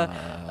be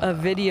a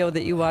video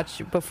that you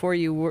watch before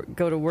you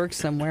go to work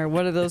somewhere.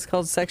 What are those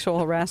called? Sexual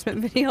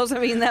harassment videos? I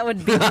mean, that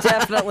would be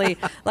definitely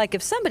like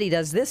if somebody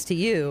does this to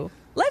you.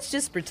 Let's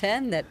just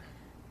pretend that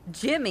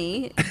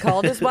Jimmy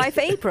called his wife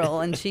April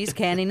and she's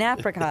canning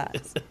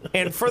apricots.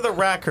 and for the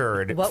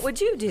record, What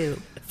would you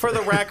do? For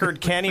the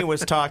record, Kenny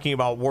was talking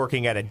about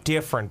working at a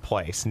different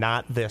place,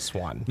 not this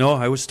one. No,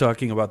 I was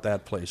talking about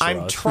that place.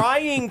 I'm Ross.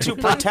 trying to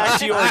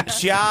protect your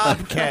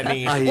job,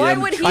 Kenny. Why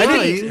would he I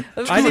be? didn't.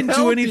 I didn't do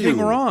help anything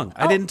you. wrong.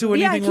 I didn't do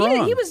anything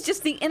wrong. He was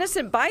just the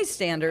innocent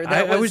bystander.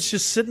 I was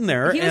just sitting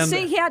there, He was and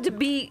saying he had to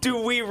be.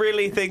 Do we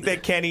really think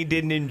that Kenny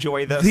didn't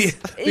enjoy this?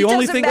 the It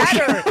only doesn't thing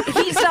matter.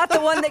 He's not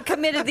the one that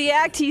committed the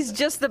act. He's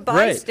just the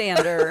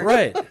bystander.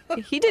 Right.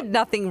 He did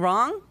nothing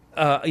wrong.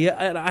 Yeah,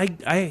 and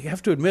I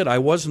have to admit I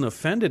wasn't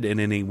offended in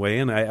any way,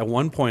 and at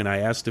one point I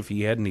asked if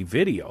he had any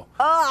video,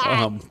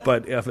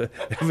 but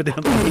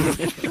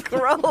evidently,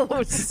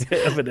 Gross.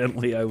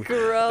 evidently I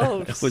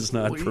Gross. was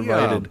not Well, yeah.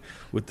 provided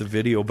with the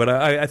video. But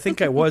I think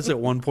I was at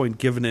one point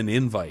given an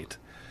invite,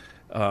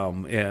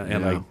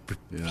 and I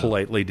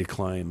politely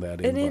declined that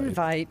An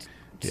invite.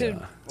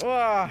 invite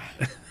to.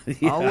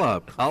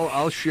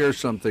 I'll share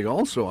something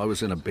also. I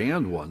was in a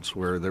band once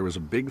where there was a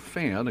big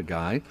fan, a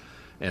guy,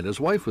 and his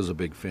wife was a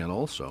big fan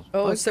also.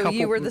 Oh, A so you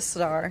couple- were the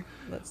star.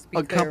 Let's be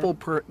a clear. couple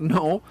You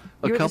were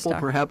the couple star.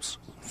 perhaps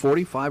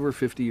 45 or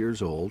 50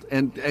 years old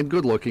and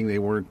good looking. They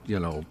weren't,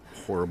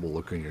 horrible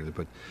looking or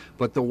anything,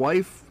 but the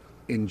wife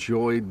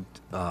enjoyed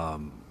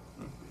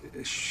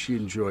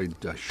showing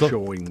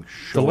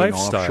off,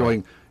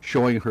 lifestyle.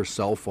 showing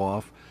herself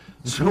off.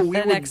 So we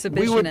An would,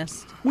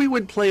 exhibitionist. We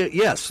would play it.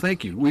 Yes,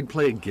 thank you. We'd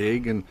play a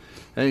gig, and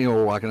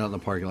we're walking out in the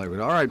parking lot. We'd,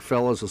 all right,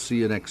 fellas, I'll see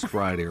you next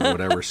Friday or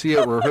whatever. See you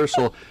at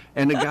rehearsal.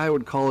 And the guy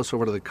would call us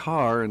over to the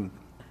car, and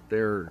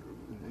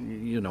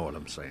you know what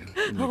I'm saying.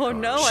 in the Oh, car.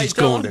 no, She's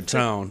I don't. going to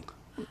town.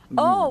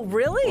 Oh,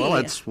 really? Well,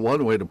 that's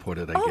one way to put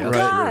it, I Oh, guess.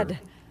 God.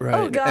 Right.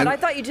 Oh, God. And- I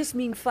thought you just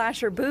mean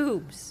flash her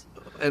boobs.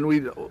 And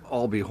we'd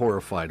all be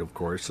horrified, of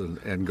course,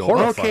 and go,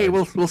 Horrified. okay,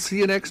 we'll see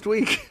you next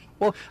week.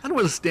 Well, I don't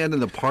want to stand in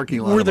the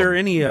parking lot. Were of there a,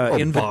 any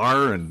a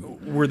bar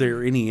and were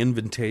there any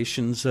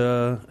invitations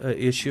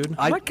issued?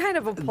 What kind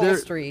of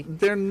upholstery?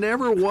 There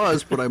never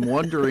was, but I'm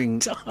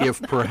wondering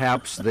if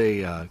perhaps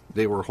they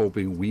were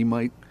hoping we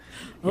might.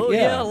 Oh,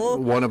 Yeah. well,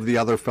 One of the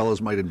other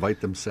fellows might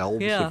invite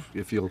themselves. Yeah.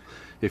 If you'll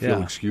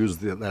Yeah. excuse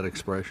that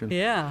expression.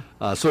 yeah.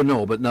 So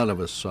no, but none of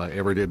us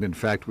ever did. In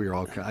fact, we were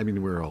all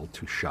all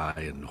too shy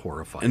and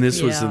horrified. And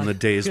this was Yeah, in the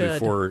days good.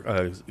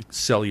 before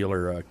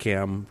cellular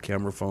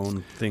camera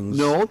phone things.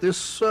 no,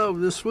 this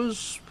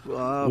was.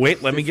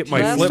 Wait, let me get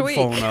my Last flip week.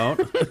 phone out.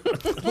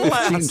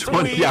 15,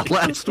 20, yeah,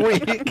 last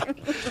week.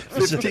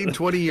 15,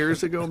 20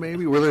 years ago,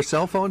 maybe. Were there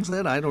cell phones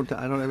then? I don't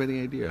have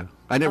any idea.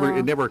 It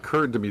never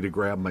occurred to me to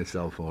grab my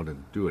cell phone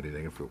and do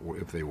anything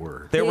if they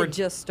were. There We were had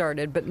just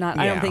started, but not.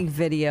 I don't Yeah. think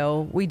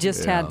video. We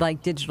just Yeah. had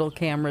like digital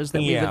cameras that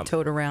we Yeah. would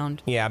tote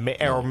around.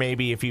 or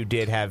maybe if you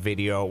did have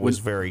video, it was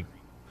very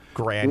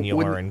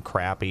granular when- and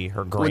crappy,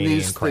 or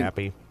grainy and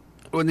crappy.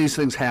 When these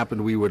things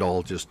happened, we would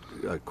all just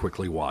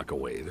quickly walk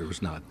away. There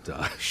was not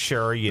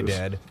Sure, you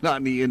did.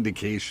 not any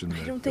indication.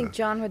 That, I don't think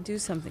John would do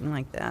something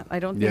like that. I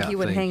don't think Yeah, he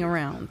would thank hang you.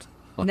 around.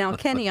 Now,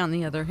 Kenny, on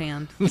the other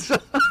hand,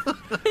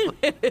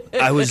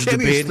 I was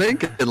Kenny's debating.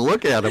 thinking.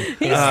 Look at him.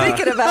 he's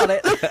thinking about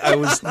it. I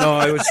was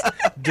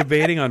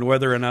debating on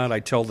whether or not I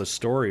tell the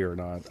story or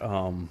not.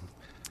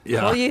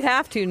 Yeah, Well, you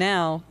have to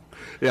now.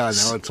 yeah.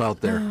 Now it's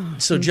out there.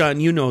 So, John,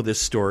 you know this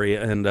story,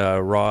 and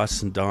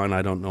Ross and Don,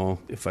 I don't know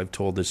if I've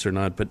told this or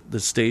not, but the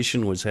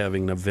station was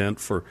having an event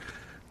for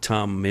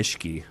Tom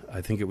Mischke. I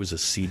think it was a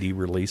CD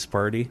release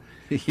party.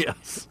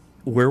 Yes.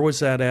 Where was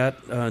that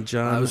at,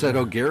 John? I was at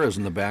O'Gara's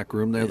in the back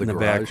room there, in the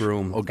back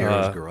room.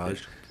 O'Gara's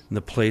garage. And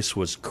the place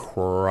was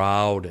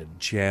crowded,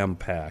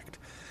 jam-packed.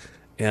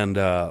 And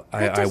That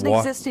I doesn't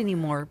walked. exist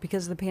anymore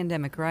because of the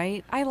pandemic,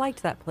 right? I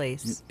liked that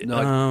place.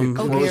 No, it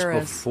closed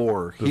O'Gara's.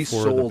 before. He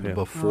Before the sold pan-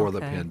 before the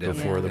Okay. pandemic.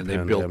 Before the and they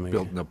pandemic.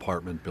 built an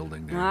apartment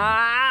building there.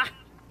 Ah,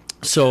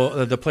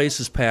 So the place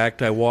is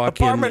packed. I walk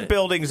Apartment in.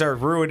 buildings are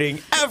ruining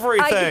I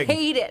everything.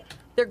 hate it.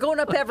 They're going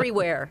up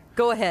everywhere.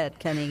 Go ahead,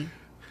 Kenny.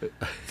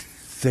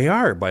 They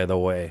are, by the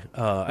way.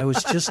 I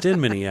was just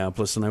in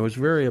Minneapolis, and I was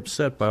very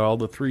upset by all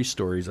the 3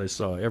 stories I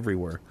saw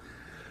everywhere.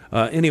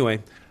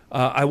 Anyway,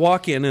 I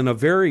walk in, and a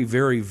very,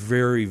 very,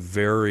 very,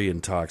 very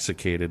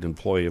intoxicated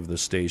employee of the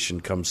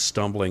station comes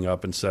stumbling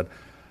up and said,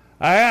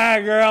 "I got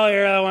a girl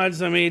here that wants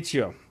to meet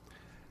you."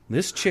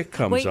 This chick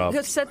comes Wait, up,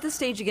 set the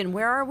stage again.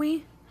 Where are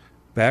we?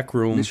 back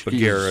room, Nishki's,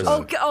 Bagheera's,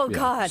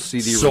 God.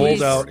 CD sold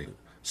release out, party.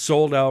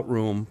 sold out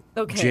room,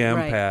 Okay, jam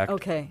right. packed.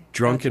 Okay,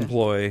 Drunk gotcha.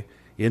 employee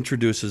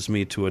introduces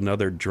me to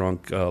another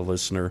drunk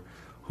listener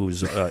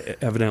who's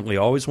evidently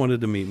always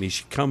wanted to meet me.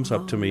 She comes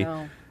up to me,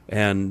 no.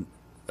 and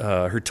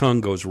her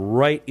tongue goes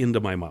right into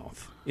my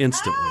mouth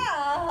instantly.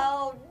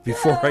 Oh,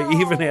 Before I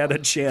even had a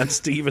chance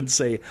to even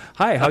say,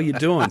 "Hi, how you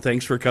doing?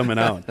 Thanks for coming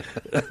out."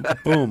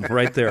 Boom,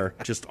 right there,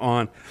 just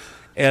on.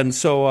 And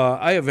so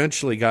I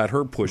eventually got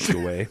her pushed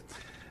away.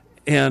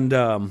 And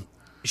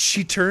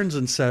she turns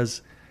and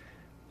says,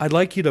 "I'd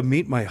like you to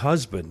meet my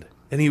husband."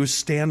 And he was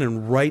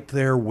standing right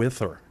there with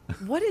her.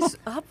 what is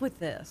up with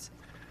this?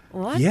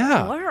 What?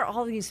 Yeah. What are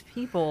all these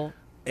people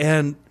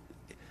And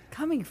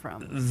coming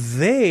from?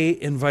 they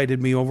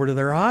invited me over to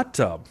their hot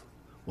tub,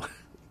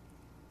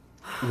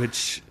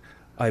 which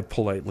I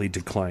politely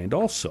declined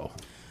also.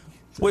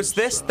 Was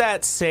this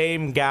that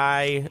same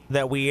guy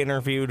that we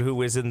interviewed who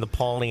was in the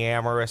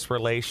polyamorous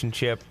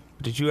relationship?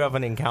 Did you have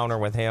an encounter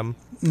with him?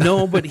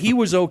 No, but he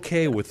was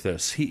okay with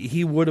this.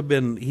 He would have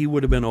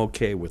been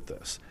okay with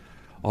this.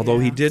 Although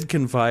he did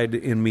confide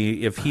in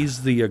me, if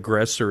he's the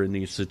aggressor in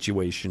these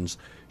situations,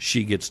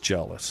 she gets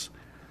jealous.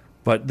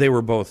 But they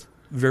were both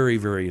very,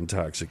 very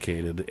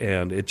intoxicated,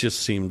 and it just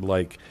seemed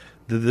like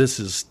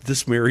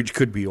this marriage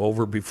could be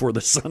over before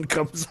the sun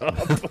comes up.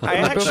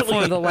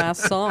 Before the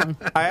last song.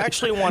 I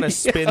actually want to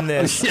spin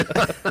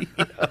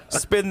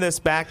this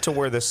back to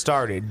where this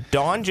started.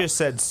 Dawn just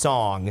said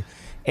song,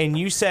 and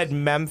you said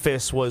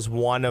Memphis was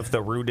one of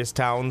the rudest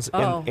towns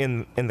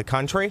in the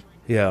country.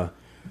 Yeah.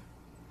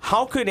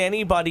 How could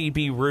anybody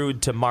be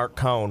rude to Mark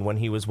Cohn when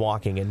he was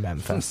walking in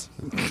Memphis?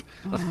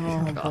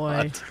 Oh,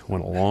 boy.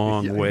 Went a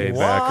long way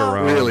back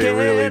around. Really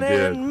Walking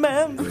did. in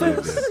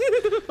Memphis.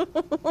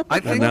 I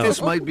think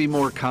this might be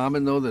more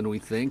common though than we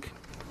think.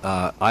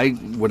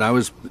 When I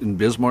was in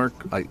Bismarck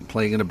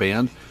playing in a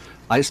band,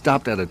 I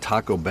stopped at a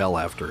Taco Bell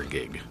after a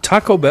gig.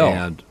 Taco Bell.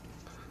 And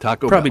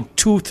Taco Probably Bell.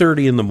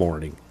 2:30 in the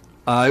morning.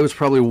 It was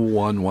probably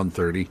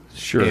 1:30.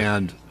 Sure.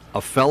 And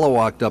a fellow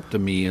walked up to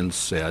me and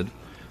said,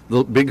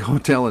 the big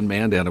hotel in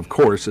Mandan, of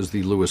course, is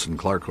the Lewis and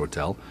Clark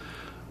Hotel.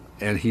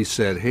 And he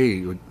said,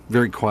 "Hey,"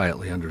 very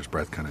quietly under his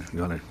breath, kind of,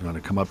 you want to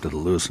come up to the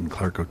Lewis and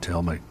Clark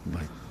Hotel? My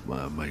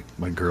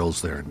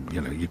girl's there,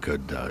 and you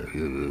could,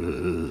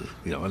 and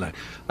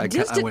I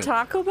Just I a went,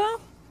 Taco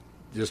Bell?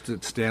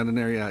 just standing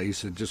there. Yeah, he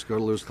said, "Just go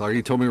to Lewis Clark."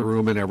 He told me a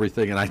room and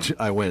everything, and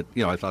I went.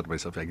 I thought to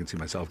myself, I can see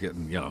myself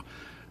getting,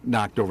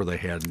 knocked over the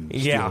head and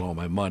stealing all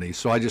my money.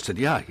 So I just said,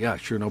 yeah,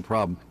 sure, no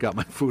problem. Got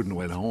my food and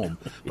went home.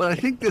 But I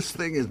think this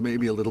thing is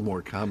maybe a little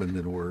more common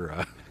than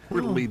we're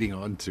leading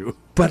on to.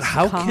 But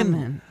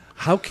common.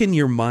 how can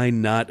your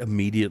mind not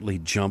immediately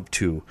jump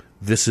to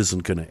this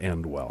isn't going to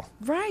end well?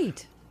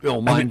 Right.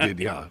 Oh, mine did,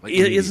 yeah. Like,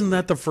 Isn't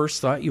that the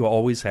first thought you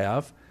always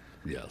have?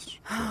 Yes.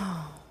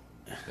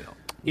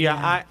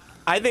 Yeah,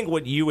 I think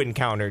what you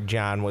encountered,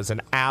 John, was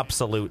an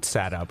absolute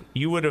setup.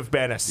 You would have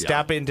been a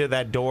step into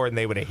that door, and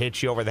they would have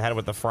hit you over the head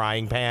with the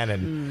frying pan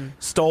and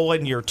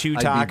stolen your 2 I'd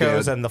be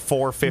tacos dead. and the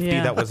 $4.50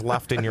 Yeah. that was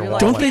left in your You're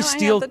wallet. like, Don't they "Can I have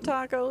steal the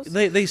tacos?"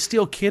 They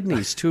steal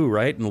kidneys too,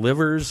 right? And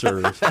livers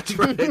or That's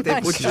right. They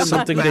put you in the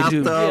something they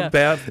do bathtub.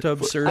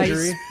 bathtub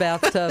surgery. Ice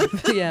bathtub.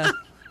 Yeah.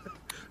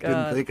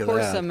 God, think of pour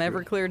that. some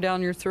Everclear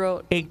down your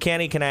throat. Hey,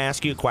 Kenny, can I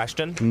ask you a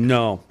question?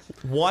 No.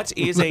 What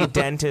is a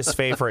dentist's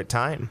favorite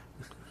time?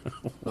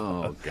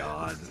 Oh,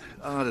 God.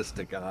 Honest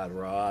to God,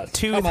 Ross.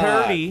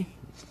 2:30.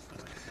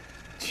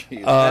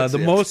 The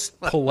most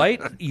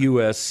polite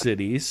U.S.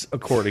 cities,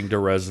 according to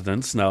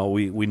residents, now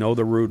we know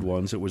the rude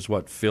ones. It was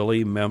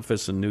Philly,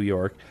 Memphis, and New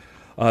York.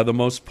 The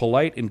most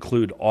polite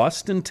include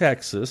Austin,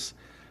 Texas,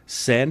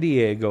 San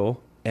Diego,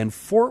 and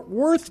Fort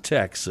Worth,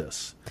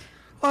 Texas.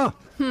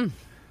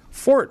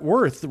 Fort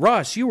Worth,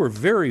 Ross, you were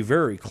very,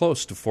 very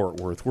close to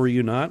Fort Worth, were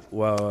you not?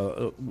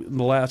 In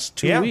the last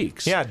 2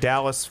 weeks. Yeah,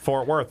 Dallas,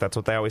 Fort Worth. That's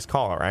what they always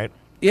call it, right?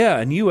 Yeah,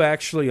 and you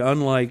actually,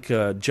 unlike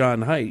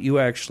John Haidt, you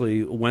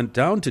actually went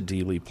down to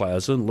Dealey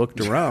Plaza and looked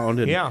around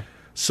and Yeah.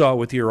 saw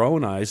with your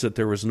own eyes that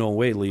there was no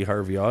way Lee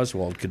Harvey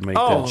Oswald could make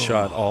that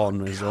shot all on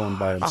his own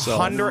by himself.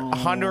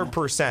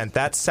 100%.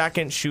 That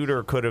second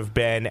shooter could have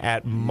been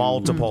at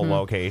multiple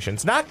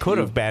locations. Not could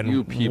have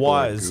been,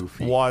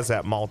 was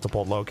at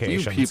multiple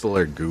locations. You people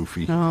are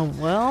goofy. Oh,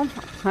 well,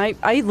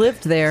 I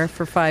lived there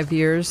for 5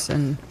 years,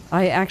 and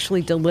I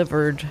actually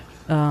delivered.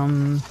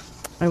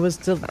 I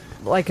was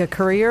like a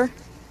courier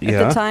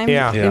at the time,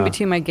 in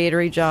between my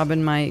Gatorade job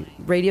and my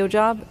radio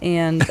job,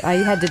 and I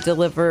had to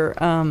deliver.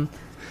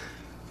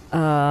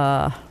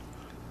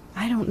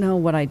 I don't know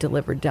what I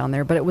delivered down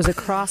there, but it was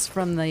across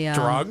from the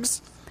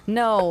drugs.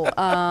 No,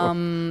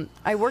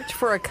 I worked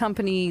for a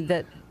company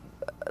that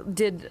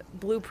did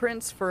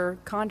blueprints for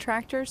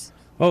contractors.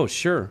 Oh,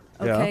 sure.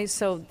 Okay,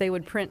 so they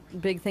would print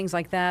big things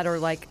like that, or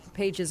like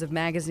pages of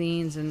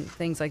magazines and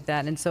things like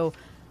that. And so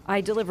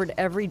I delivered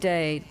every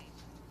day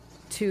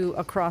to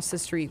across the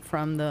street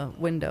from the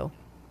window.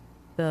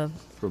 From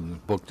the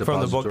book depository. From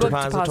the book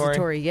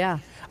depository? Yeah.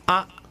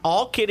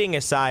 All kidding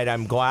aside,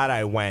 I'm glad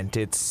I went.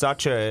 It's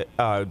such a,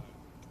 I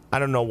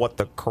don't know what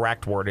the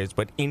correct word is,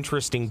 but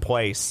interesting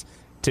place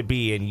to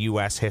be in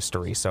U.S.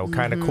 history. So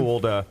kind of cool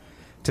to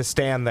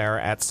stand there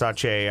at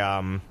such a,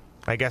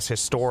 I guess,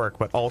 historic,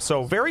 but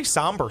also very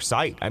somber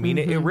site. I mean,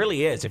 it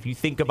really is. If you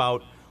think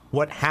about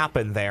what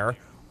happened there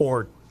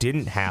or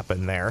didn't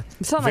happen there.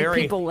 It's not like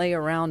people lay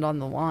around on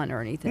the lawn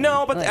or anything.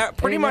 No, but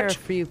pretty much. There are a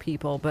few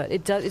people, but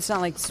it's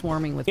not like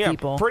swarming with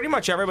people. Pretty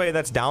much everybody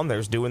that's down there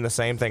is doing the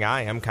same thing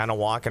I am, kind of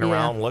walking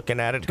around, looking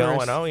at it,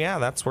 going, oh, yeah,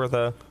 that's where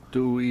the...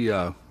 Do we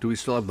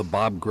still have the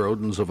Bob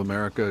Grodins of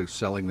America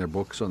selling their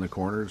books on the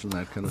corners and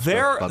that kind of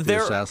stuff about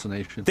the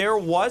assassination? There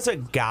was a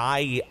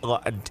guy,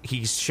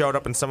 he showed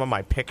up in some of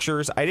my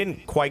pictures. I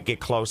didn't quite get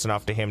close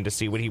enough to him to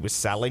see what he was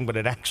selling, but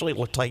it actually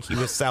looked like he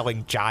was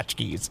selling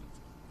tchotchkes.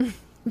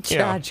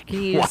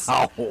 Tchotchkes.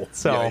 Wow.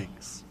 So,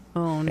 yikes.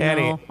 Oh,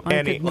 no.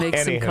 I could make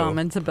some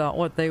comments about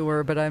what they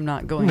were, but I'm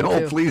not going to.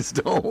 No, please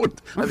don't.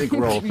 I think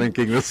we're all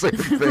thinking the same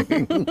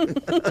thing.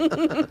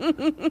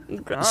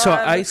 So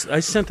I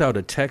sent out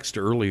a text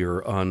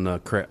earlier on the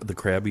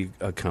Krabby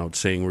account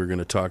saying we were going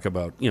to talk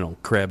about,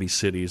 Krabby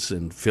cities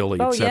and Philly,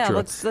 etc. Oh, yeah,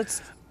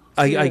 let's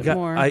I got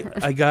more.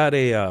 I got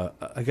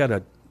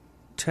a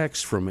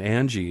text from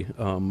Angie,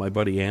 my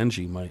buddy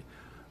Angie,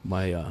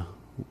 my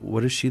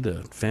what is she,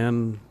 the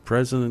fan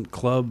president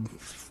club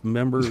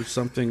member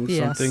something?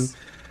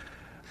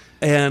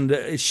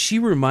 And she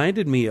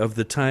reminded me of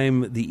the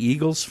time the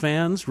Eagles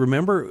fans,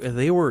 remember,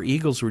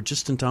 Eagles were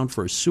just in town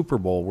for a Super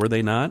Bowl, were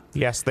they not?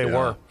 Yes, they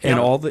were. And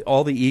all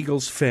the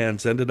Eagles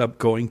fans ended up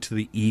going to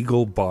the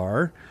Eagle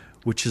Bar,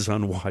 which is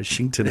on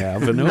Washington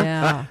Avenue.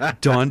 Yeah.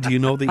 Dawn, do you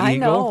know the Eagle? I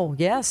know.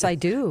 Yes, I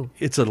do.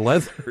 It's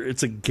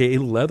a gay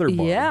leather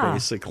bar,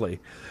 basically,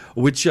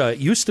 which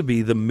used to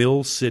be the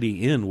Mill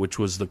City Inn, which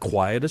was the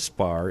quietest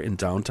bar in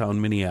downtown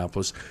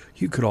Minneapolis.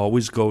 You could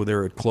always go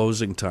there at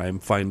closing time,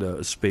 find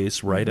a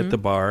space right at the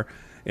bar,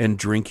 and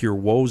drink your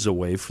woes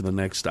away for the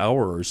next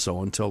hour or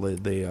so until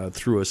they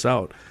threw us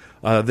out.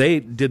 They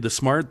did the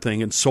smart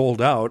thing and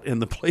sold out,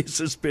 and the place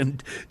has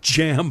been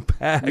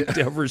jam-packed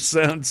ever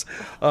since.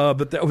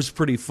 But that was a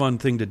pretty fun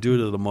thing to do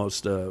to the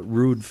most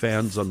rude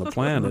fans on the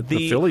planet.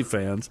 The Philly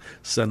fans,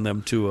 send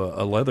them to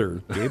a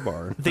leather gay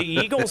bar. The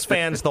Eagles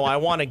fans, though, I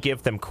want to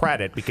give them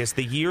credit because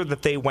the year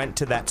that they went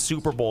to that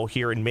Super Bowl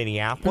here in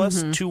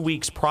Minneapolis, 2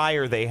 weeks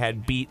prior, they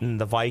had beaten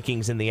the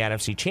Vikings in the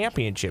NFC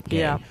Championship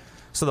game. Yeah.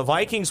 So the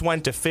Vikings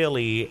went to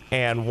Philly,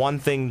 and one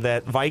thing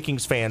that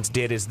Vikings fans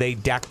did is they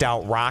decked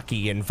out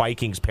Rocky in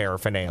Vikings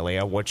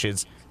paraphernalia, which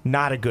is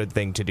not a good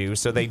thing to do.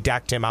 So they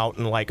decked him out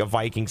in like a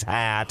Vikings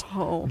hat,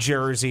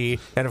 jersey,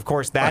 and of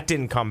course that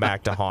didn't come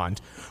back to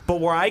haunt. But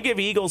where I give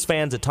Eagles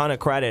fans a ton of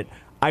credit,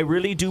 I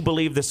really do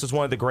believe this is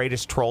one of the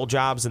greatest troll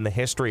jobs in the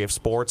history of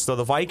sports. So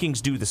the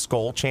Vikings do the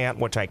skull chant,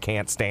 which I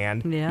can't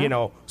stand.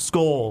 Yeah.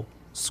 Skull,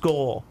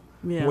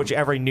 which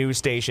every news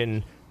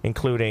station,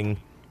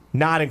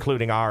 not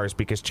including ours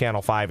because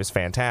Channel 5 is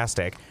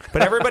fantastic.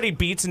 But everybody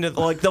beats into,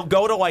 they'll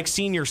go to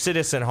senior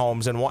citizen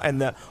homes and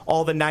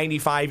all the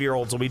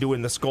 95-year-olds will be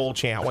doing the skull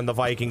chant when the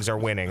Vikings are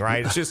winning,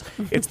 right?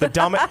 It's the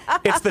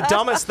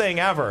dumbest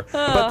thing ever.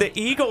 But the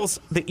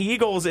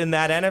Eagles in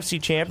that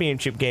NFC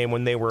Championship game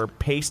when they were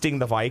pasting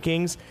the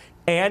Vikings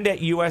and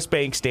at US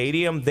Bank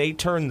Stadium, they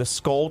turned the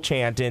skull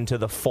chant into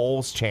the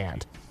Foles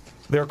chant.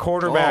 Their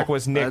quarterback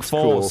was Nick Foles,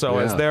 cool. so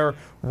as they're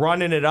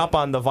running it up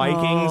on the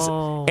Vikings,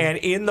 and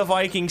in the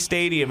Viking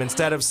Stadium,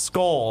 instead of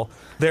Skull,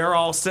 they're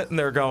all sitting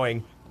there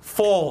going,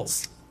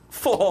 Foles.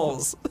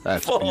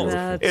 That's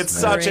beautiful.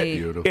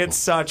 It's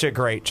such a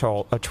great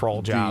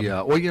troll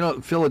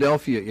job.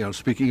 Philadelphia,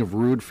 speaking of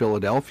rude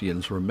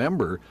Philadelphians,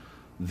 remember,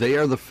 they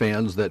are the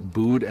fans that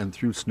booed and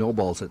threw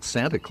snowballs at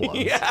Santa Claus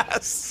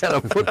at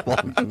a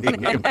football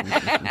game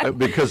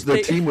because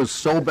the team was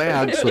so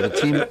bad. So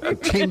the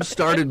team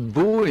started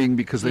booing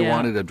because they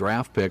wanted a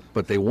draft pick,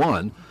 but they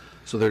won.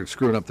 So they're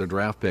screwing up their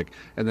draft pick.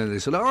 And then they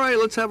said, all right,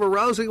 let's have a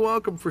rousing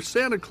welcome for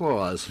Santa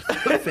Claus.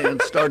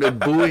 Fans started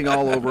booing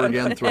all over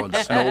again, throwing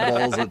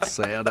snowballs at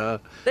Santa.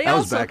 That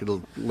was back in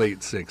the late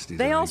 60s.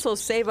 They also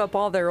save up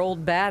all their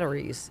old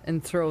batteries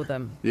and throw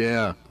them.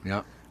 Yeah.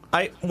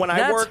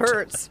 That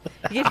hurts.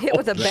 You get hit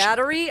with a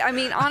battery. I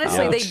mean,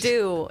 honestly, they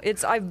do.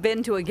 I've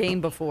been to a game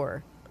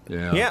before.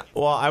 Yeah.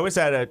 Well, I was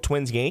at a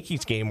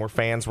Twins-Yankees game where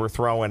fans were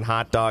throwing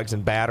hot dogs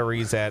and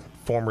batteries at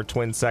former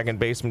Twins second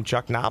baseman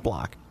Chuck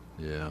Knobloch.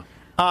 Yeah.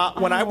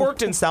 When I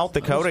worked in South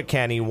Dakota,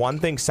 Kenny, one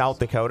thing South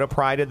Dakota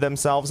prided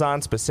themselves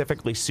on,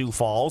 specifically Sioux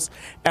Falls,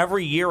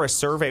 every year a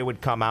survey would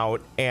come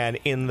out, and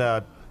in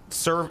the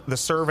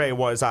survey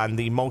was on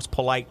the most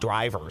polite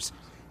drivers.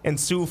 And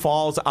Sioux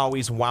Falls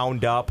always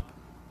wound up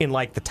in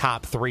like the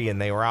top 3,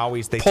 and they were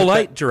always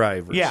polite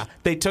drivers. Yeah,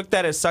 they took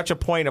that as such a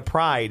point of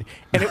pride,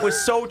 and it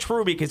was so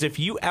true because if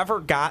you ever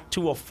got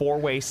to a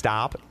 4-way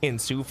stop in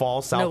Sioux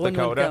Falls, South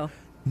Dakota,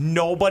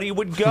 nobody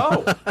would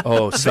go.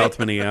 South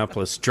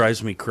Minneapolis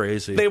drives me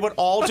crazy. They would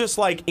all just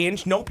like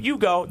inch. Nope, you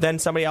go. Then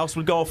somebody else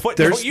would go a foot.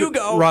 You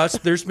go. Ross,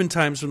 there's been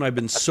times when I've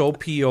been so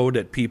PO'd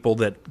at people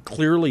that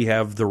clearly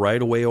have the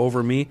right of way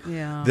over me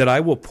that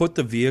I will put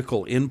the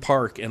vehicle in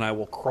park and I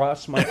will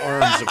cross my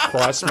arms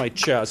across my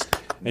chest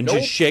and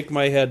just shake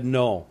my head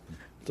no.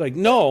 It's like,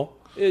 no,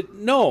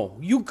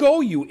 you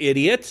go, you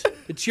idiot.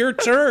 It's your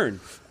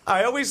turn.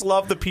 I always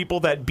love the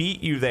people that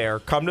beat you there,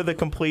 come to the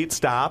complete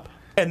stop,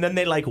 and then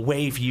they like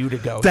wave you to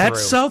go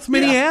That's through. South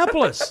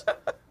Minneapolis.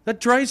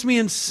 That drives me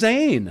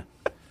insane.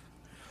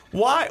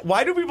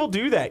 Why do people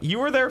do that? You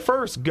were there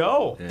first.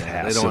 Go.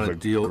 Yeah, they don't want to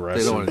deal.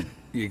 They don't want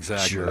to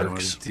exactly. Jerks. They don't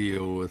want to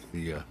deal with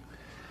the.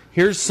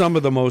 Here's some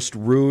of the most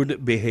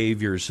rude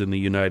behaviors in the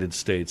United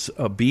States: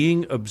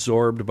 being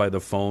absorbed by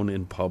the phone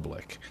in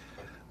public,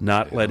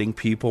 not letting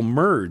people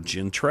merge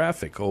in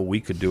traffic. Oh, we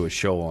could do a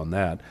show on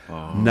that.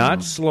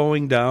 Not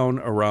slowing down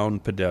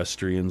around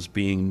pedestrians,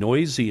 being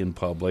noisy in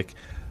public.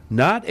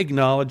 Not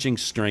acknowledging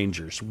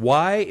strangers.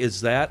 Why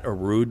is that a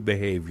rude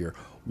behavior?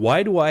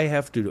 Why do I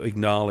have to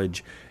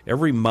acknowledge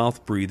every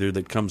mouth breather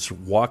that comes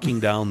walking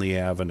down the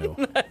avenue?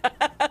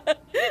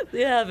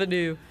 The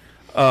avenue.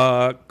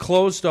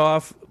 Closed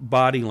off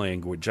body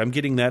language. I'm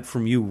getting that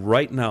from you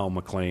right now,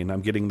 McLean.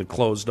 I'm getting the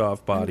closed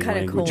off body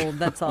language. Cold,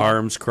 that's all.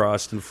 Arms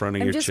crossed in front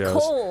of your just chest.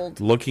 Cold.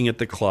 Looking at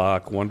the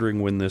clock,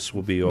 wondering when this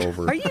will be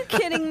over. Are you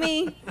kidding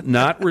me?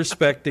 Not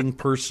respecting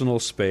personal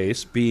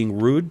space, being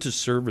rude to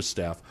service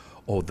staff.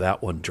 Oh,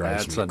 that one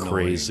drives me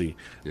crazy.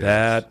 Yes.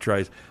 That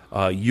drives.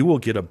 You will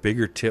get a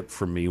bigger tip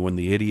from me when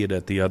the idiot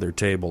at the other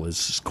table is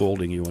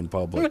scolding you in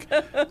public,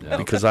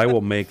 because I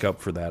will make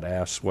up for that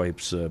ass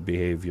wipes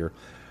behavior.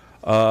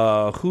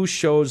 Who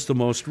shows the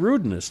most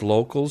rudeness,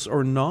 locals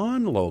or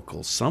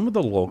non-locals? Some of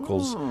the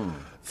locals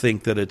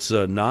think that it's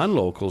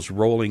non-locals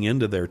rolling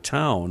into their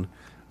town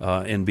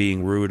and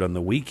being rude on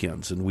the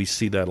weekends, and we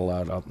see that a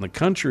lot out in the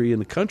country.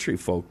 And the country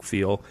folk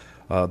feel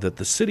that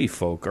the city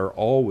folk are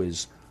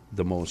always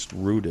the most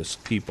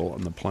rudest people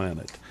on the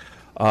planet.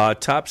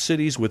 Top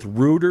cities with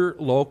ruder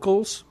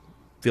locals: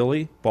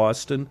 Philly,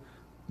 Boston,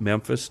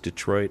 Memphis,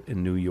 Detroit,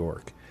 and New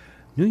York.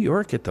 New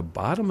York at the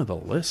bottom of the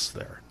list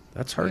there.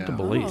 That's hard to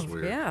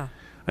believe. Yeah.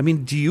 I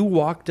mean, do you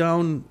walk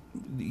down...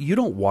 You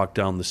don't walk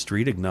down the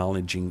street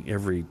acknowledging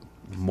every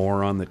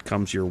moron that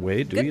comes your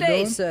way, do you? Good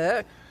day,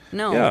 sir.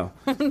 No.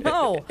 Yeah.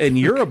 No. And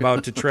you're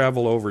about to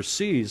travel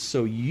overseas,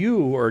 so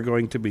you are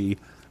going to be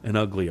an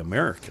ugly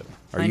American.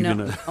 Are you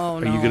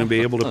gonna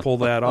be able to pull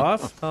that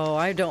off? Oh,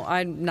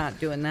 I'm not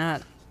doing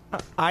that.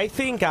 I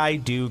think I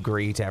do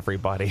greet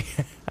everybody.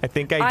 I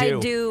think I do.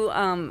 I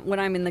do when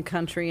I'm in the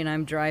country and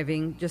I'm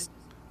driving.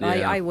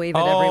 I wave at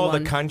everyone. Oh,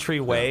 the country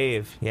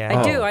wave. Yeah.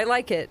 I do. I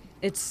like it.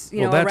 It's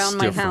around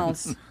my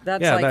house.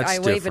 That's I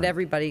wave at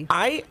everybody.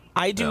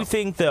 I do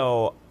think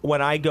though,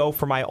 when I go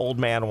for my old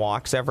man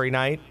walks every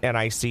night and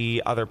I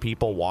see other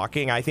people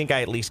walking, I think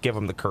I at least give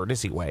them the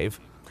courtesy wave.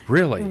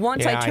 Really?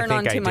 Once I turn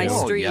onto my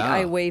street,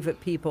 I wave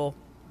at people.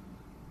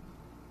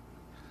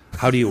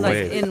 How do you like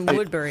wave? in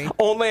Woodbury.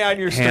 Only on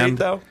your street,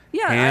 though?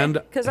 Yeah. Hand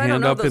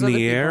up in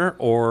the air,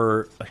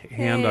 or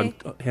hand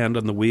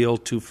on the wheel,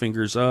 2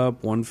 fingers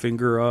up, 1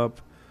 finger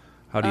up?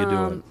 How do you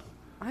do it?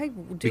 I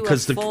do a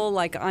full,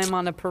 like I'm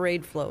on a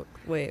parade float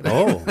wave.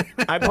 Oh.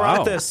 I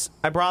brought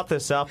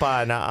this up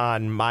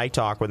on My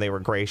Talk when they were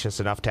gracious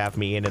enough to have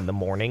me in the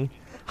morning.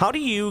 How do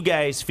you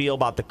guys feel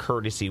about the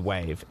courtesy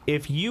wave?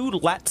 If you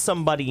let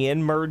somebody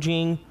in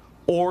merging,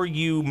 or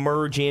you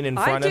merge in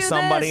front of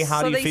somebody,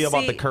 how do you feel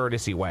about the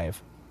courtesy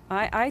wave?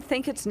 I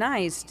think it's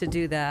nice to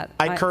do that.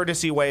 I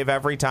courtesy wave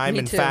every time.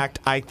 In fact,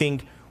 I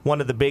think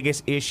one of the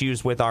biggest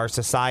issues with our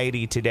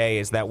society today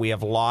is that we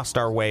have lost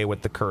our way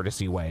with the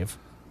courtesy wave.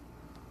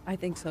 I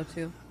think so,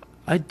 too.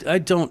 I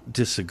don't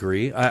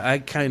disagree. I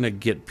kind of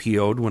get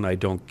PO'd when I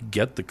don't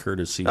get the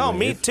courtesy wave. Oh,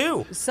 me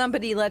too.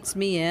 Somebody lets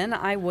me in,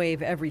 I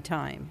wave every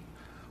time.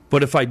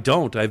 But if I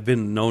don't, I've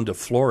been known to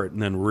floor it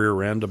and then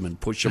rear end them and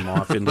push them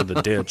off into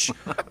the ditch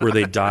where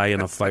they die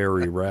in a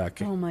fiery wreck.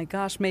 Oh, my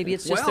gosh. Maybe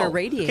it's just their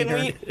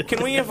radiator.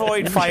 Can we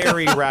avoid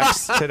fiery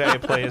wrecks today,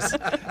 please?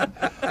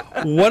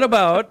 What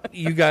about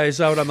you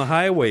guys out on the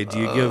highway? Do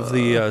you give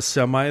the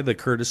semi the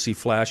courtesy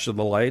flash of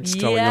the lights,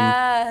 telling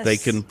them they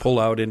can pull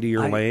out into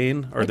your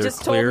lane, or I they're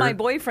just clear? told my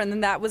boyfriend,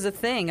 and that was a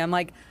thing. I'm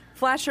like,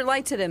 flash your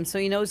lights at him so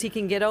he knows he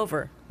can get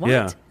over. What?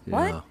 Yeah.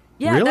 What?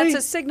 Yeah, Really?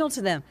 that's a signal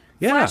to them.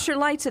 Yeah. Flash your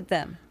lights at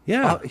them.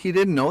 Yeah. He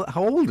didn't know.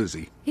 How old is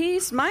he?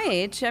 He's my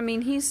age. I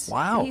mean, he's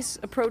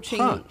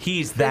approaching.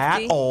 He's that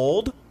 50.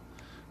 old?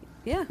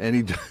 Yeah. And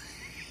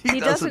he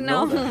doesn't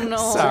know. that. No.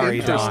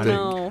 Sorry, Don.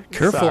 No.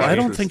 Careful, Sorry. I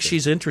don't think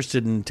she's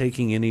interested in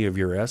taking any of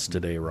your S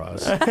today,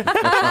 Ross.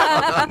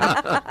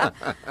 I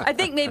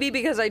think maybe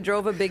because I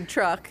drove a big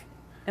truck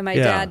and my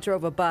dad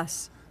drove a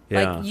bus.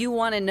 Yeah. Like, you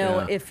want to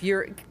know if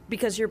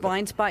because your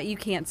blind spot, you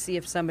can't see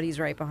if somebody's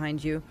right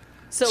behind you.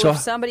 So So- if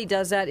somebody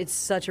does that, it's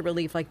such a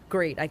relief. Like,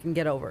 great, I can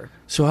get over.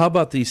 So how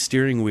about these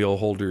steering wheel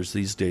holders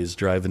these days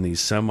driving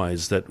these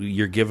semis that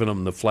you're giving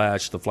them the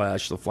flash,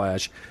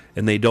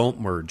 and they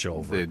don't merge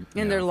over?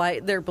 And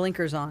their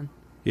blinkers on.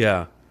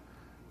 Yeah.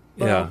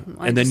 Well, Yeah.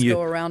 I And then just you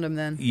go around them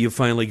then. you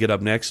finally get up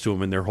next to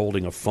them and they're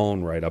holding a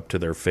phone right up to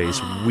their face,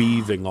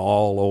 weaving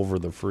all over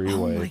the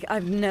freeway. Like,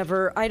 I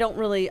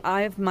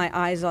have my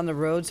eyes on the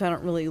road, so I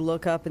don't really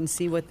look up and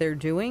see what they're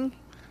doing.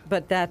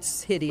 But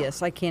that's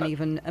hideous. I can't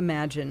even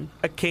imagine.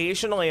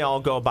 Occasionally, I'll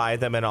go by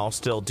them and I'll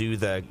still do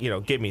the,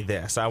 give me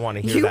this. I want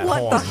to hear You that want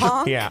horn. the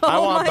honk? Yeah, Oh I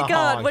want my the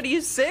God! honk. What are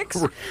you, 6?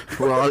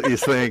 Well,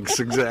 thanks.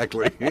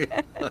 Exactly.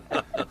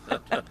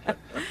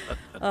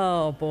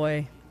 Oh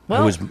boy. I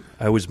was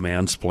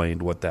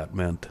mansplained what that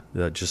meant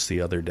just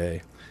the other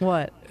day.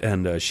 What?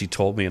 And she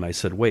told me, and I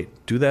said, wait,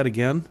 do that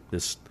again?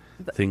 This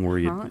thing where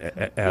you honk?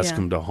 ask Yeah.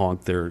 them to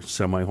honk their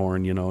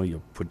semi-horn,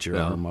 you put your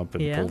arm up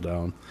and Yeah. pull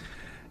down.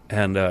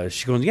 And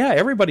she goes, yeah,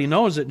 everybody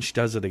knows it. And she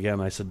does it again.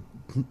 I said,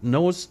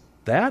 knows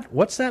that?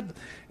 What's that?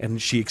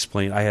 And she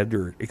explained, I had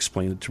her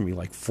explain it to me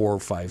like 4 or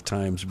 5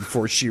 times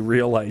before she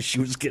realized she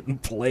was getting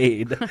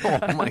played.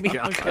 Oh, my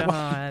God.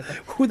 God.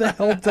 Who the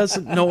hell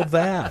doesn't know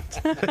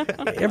that?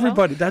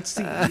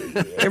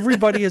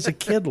 Everybody as a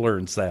kid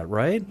learns that,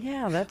 right?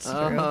 Yeah, that's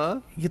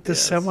true. You get the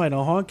semi to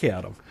honk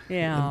at them.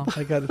 Yeah.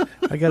 I got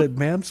it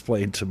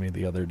mansplained to me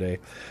the other day.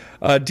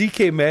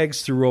 DK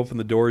Mags threw open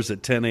the doors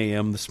at 10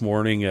 a.m. this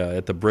morning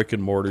at the brick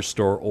and mortar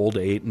store, Old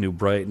 8 in New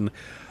Brighton.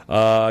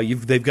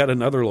 They've got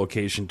another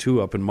location,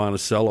 too, up in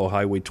Monticello,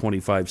 Highway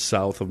 25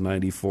 south of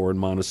 94 in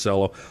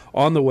Monticello.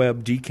 On the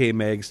web,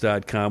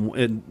 dkmags.com.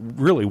 And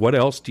really, what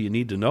else do you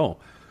need to know?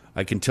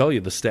 I can tell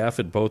you the staff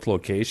at both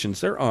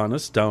locations, they're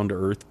honest,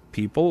 down-to-earth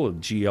people,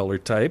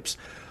 GLer types.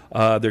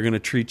 They're going to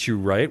treat you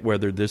right,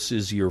 whether this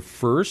is your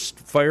first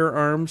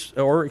firearms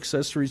or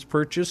accessories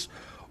purchase,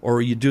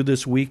 or you do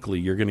this weekly.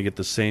 You're going to get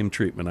the same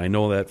treatment. I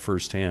know that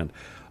firsthand.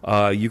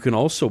 You can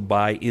also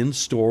buy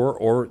in-store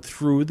or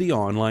through the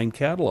online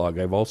catalog.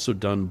 I've also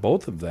done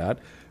both of that.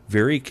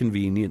 Very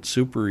convenient,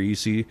 super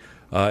easy.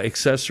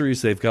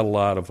 Accessories, they've got a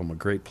lot of them. A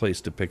great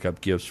place to pick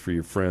up gifts for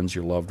your friends,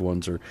 your loved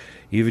ones, or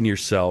even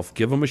yourself.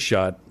 Give them a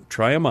shot.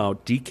 Try them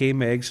out. DK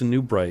Mags in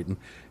New Brighton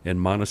and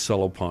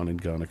Monticello Pawn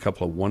and Gun. A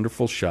couple of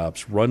wonderful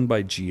shops run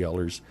by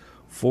GLers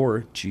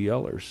for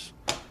GLers.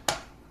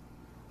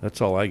 That's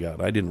all I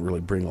got. I didn't really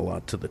bring a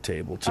lot to the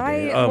table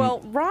today.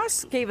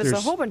 Ross gave us a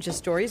whole bunch of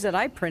stories that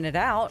I printed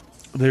out.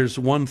 There's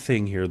one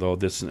thing here, though.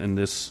 This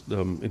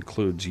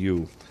includes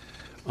you.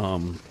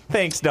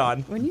 Thanks,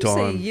 Don. When you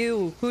Dawn. say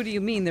you, who do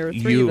you mean? There are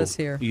 3 of us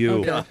here.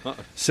 You. Okay.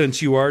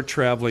 Since you are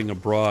traveling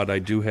abroad, I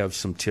do have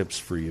some tips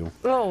for you.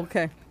 Oh,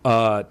 okay.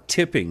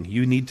 Tipping.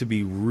 You need to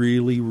be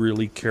really,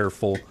 really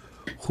careful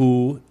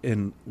who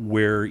and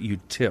where you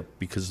tip,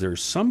 because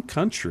there's some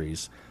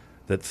countries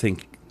that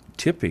think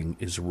tipping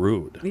is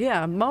rude.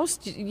 Yeah,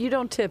 you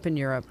don't tip in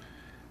Europe.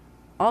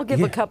 I'll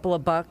give a couple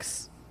of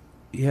bucks,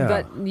 Yeah.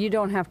 but you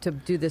don't have to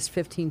do this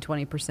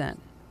 15-20%.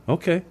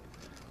 Okay.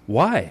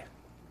 Why?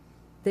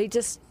 They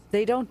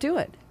don't do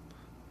it.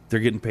 They're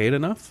getting paid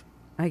enough?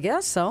 I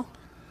guess so.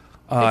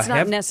 It's not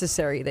have-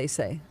 necessary, they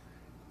say.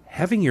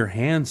 Having your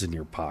hands in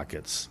your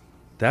pockets,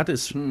 that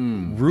is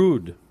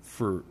rude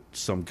for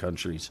some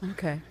countries.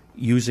 Okay.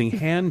 Using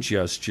hand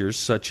gestures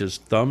such as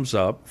thumbs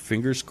up,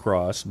 fingers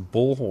crossed,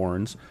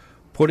 bullhorns,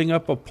 putting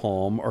up a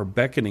palm, or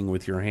beckoning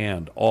with your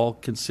hand, all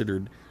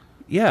considered,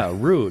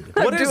 rude.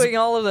 I'm doing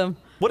all of them.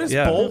 What is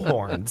Yeah.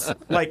 bullhorns?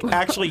 Like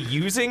actually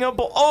using a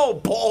bull? Oh,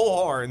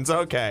 bullhorns.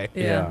 Okay.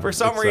 Yeah. For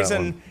some it's that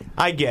reason, one.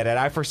 I get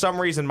it. For some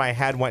reason, my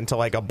head went to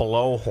like a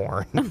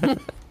blowhorn.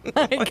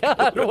 My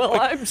God, well,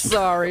 I'm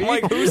sorry. I'm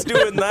like, who's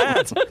doing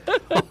that?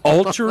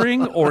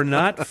 Altering or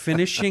not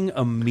finishing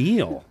a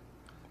meal.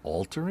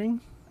 Altering?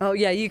 Oh,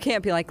 yeah, you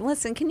can't be like,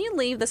 listen, can you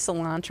leave the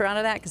cilantro out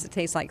of that? Because it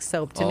tastes like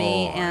soap to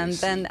me. Oh, I And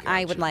see. then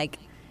I would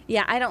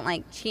Gotcha. I don't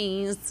like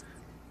cheese.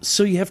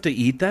 So you have to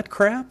eat that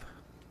crap?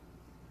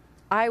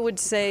 I would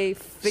say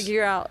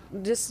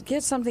just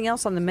get something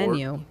else on the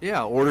menu.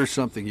 Order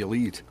something you'll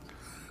eat.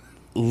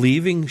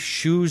 Leaving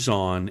shoes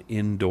on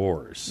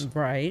indoors.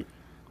 Right.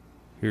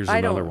 Here's I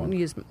another don't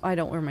one. I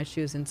don't wear my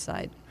shoes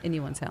inside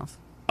anyone's house.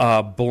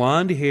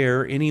 Blonde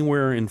hair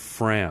anywhere in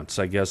France.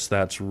 I guess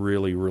that's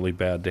really, really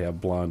bad to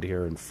have blonde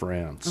hair in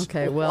France.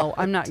 Okay, well,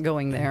 I'm not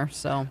going there,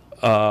 so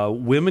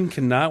Women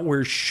cannot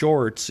wear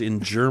shorts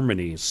in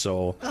Germany,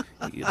 so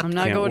I'm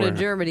not going to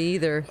Germany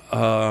either.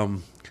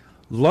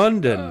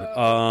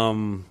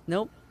 London.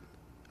 Nope.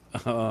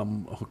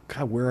 Oh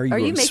God, where are you? Are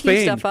you in making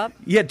Spain? stuff up?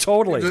 Yeah,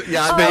 totally.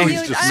 Yeah, Oh,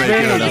 he's just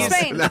making it up.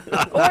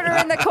 Spain. Order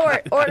in the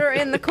court. Order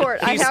in the court.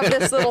 I have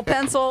this little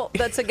pencil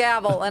that's a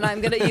gavel, and I'm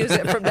going to use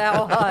it from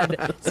now on.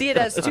 See, it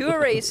has 2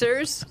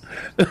 erasers.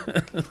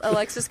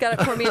 Alexis got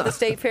it for me at the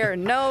state fair.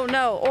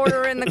 No,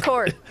 order in the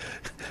court.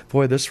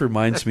 Boy, this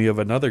reminds me of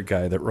another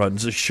guy that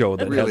runs a show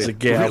that has a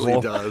gavel.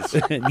 Really does.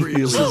 And he Really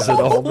uses does. it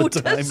all the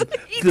Does time.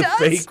 he? He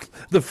does?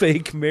 The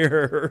fake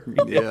mirror.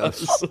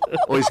 Yes.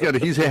 Well,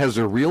 he has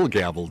a real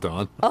gavel,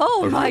 Don.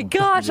 Oh, A my real-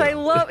 gosh. yeah. I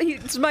love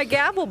it's my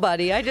gavel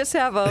buddy. I just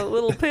have a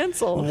little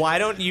pencil. Why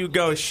don't you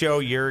go show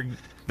your...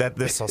 That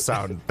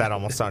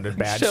almost sounded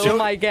bad. Show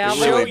my gavel?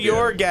 Show Really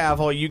your did.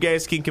 gavel. You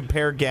guys can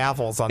compare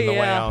gavels on the way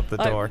out the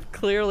door.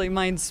 Clearly,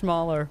 mine's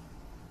smaller.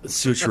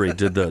 Suchere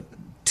did the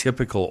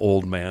typical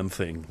old man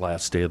thing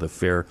last day of the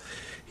fair.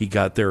 He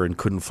got there and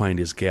couldn't find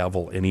his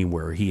gavel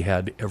anywhere. He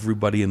had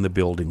everybody in the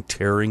building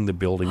tearing the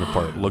building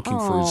apart looking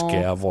for his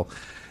gavel.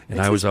 And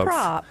It's I was his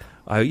prop.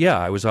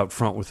 I was out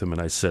front with him,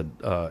 and I said,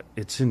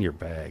 "It's in your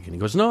bag." And he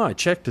goes, "No, I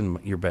checked in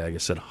your bag." I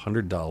said,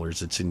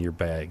 "$100. It's in your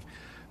bag."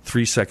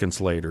 3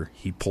 seconds later,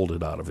 he pulled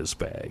it out of his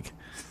bag.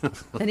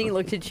 And he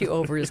looked at you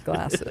over his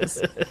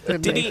glasses.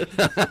 Did he?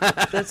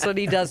 That's what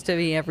he does to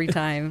me every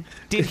time.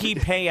 Did he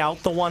pay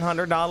out the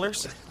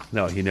 $100?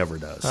 No, he never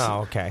does.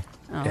 Oh, okay.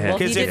 Oh, well,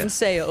 he 'Cause didn't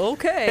say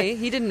okay.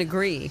 He didn't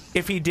agree.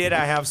 If he did,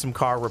 I have some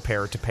car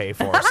repair to pay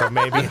for, so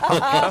maybe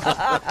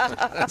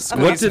I'll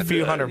squeeze a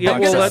few $100 yeah,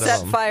 I'm well, going out to of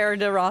set him. fire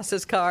to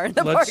Ross's car in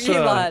the Let's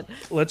parking lot.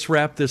 let's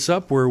wrap this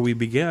up where we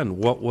began.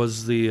 What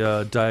was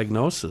the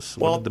diagnosis?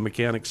 Well, What did the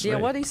mechanic say? Yeah,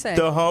 what did he say?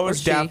 The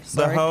hose, Or she,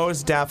 sorry.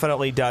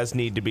 definitely does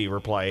need to be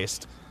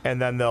replaced,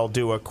 and then they'll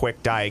do a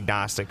quick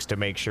diagnostics to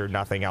make sure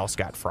nothing else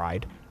got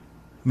fried.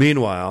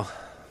 Meanwhile,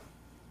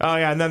 Oh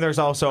yeah, and then there's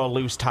also a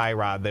loose tie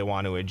rod they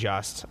want to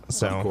adjust.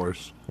 So Of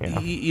course. yeah.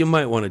 you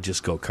might want to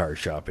just go car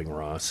shopping,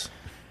 Ross.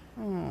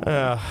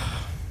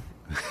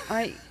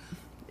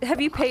 Have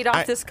you paid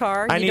off this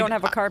car? I You need- don't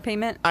have a car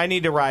payment? I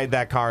need to ride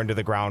that car into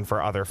the ground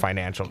for other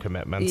financial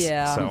commitments.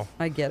 Yeah, So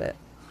I get it.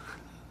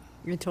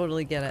 You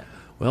totally get it.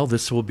 Well,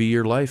 this will be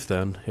your life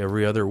then.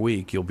 Every other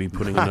week, you'll be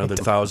putting another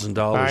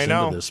 $1,000 I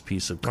know. into this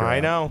piece of crap. I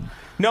know.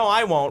 No,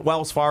 I won't.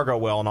 Wells Fargo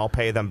will, and I'll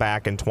pay them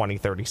back in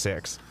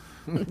 2036.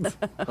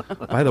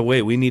 By the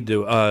way, we need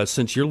to,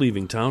 since you're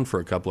leaving town for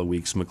a couple of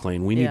weeks,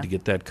 McLean, we need Yeah. to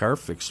get that car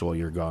fixed while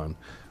you're gone.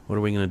 What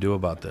are we going to do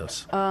about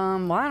this?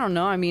 Well, I don't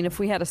know. I mean, if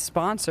we had a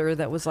sponsor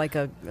that was like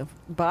a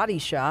body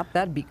shop,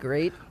 that'd be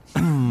great.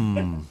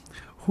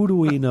 Who do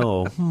we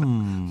know?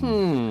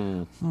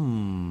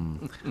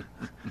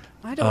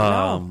 I don't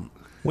know.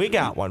 We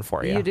got one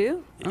for you. You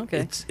do?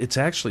 Okay. It's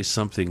actually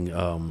something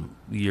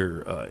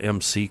your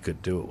MC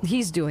could do.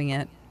 He's doing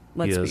it.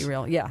 Let's He be is?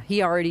 real. Yeah,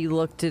 he already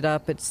looked it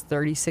up. It's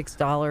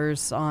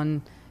 $36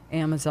 on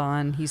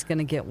Amazon. He's going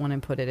to get one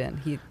and put it in.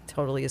 He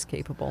totally is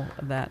capable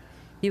of that.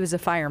 He was a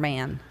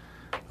fireman,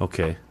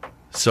 Okay.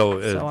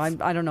 So, so I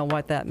don't know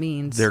what that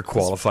means. they're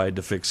qualified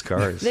to fix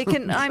cars. They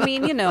can. I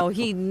mean,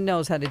 he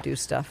knows how to do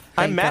stuff.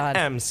 I Thank met God.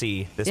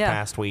 MC this Yeah.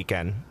 past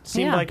weekend.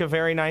 Seemed Yeah. like a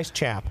very nice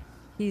chap.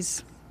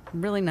 He's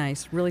really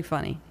nice, really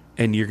funny.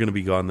 And you're going to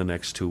be gone the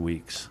next 2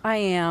 weeks. I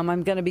am.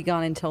 I'm going to be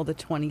gone until the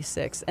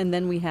 26th, and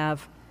then we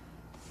have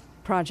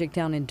Project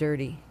Down and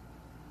Dirty.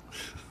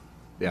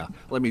 Yeah.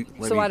 Let me.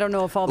 So I don't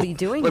know if I'll be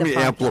doing Let the me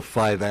podcast.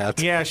 amplify that.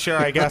 Yeah, sure.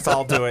 I guess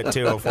I'll do it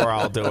too if we're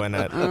all doing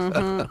it.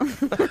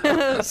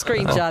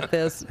 Screenshot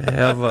this.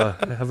 Have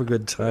a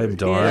good time,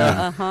 Dawn.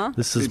 Yeah, uh-huh.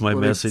 This is my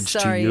Let me- message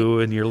Sorry. to you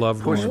and your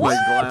loved Push ones. my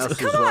glasses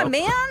Come up. on,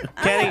 man.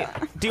 Kenny,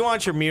 do you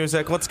want your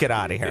music? Let's get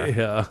out of here.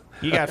 Yeah.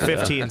 You got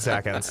 15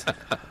 seconds.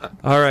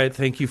 All right.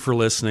 Thank you for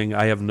listening.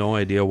 I have no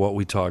idea what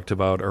we talked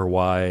about or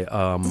why.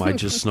 I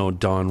just know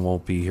Dawn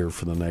won't be here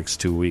for the next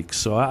 2 weeks.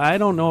 So I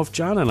don't know if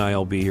John and I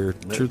will be here,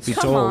 truth be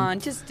Come told. on,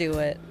 just do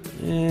it.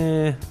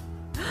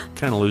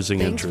 Kind of losing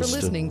Thanks interest. for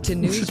listening to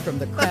News from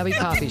the Krabby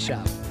Coffee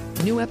Shop.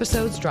 New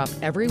episodes drop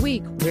every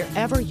week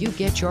wherever you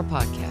get your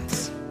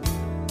podcasts.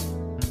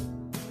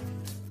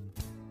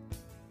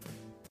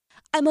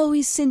 I'm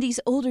always Cindy's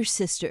older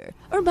sister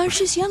or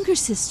Marcia's younger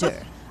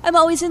sister. I'm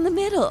always in the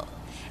middle.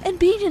 And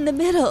being in the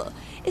middle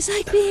is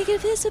like being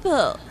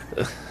invisible.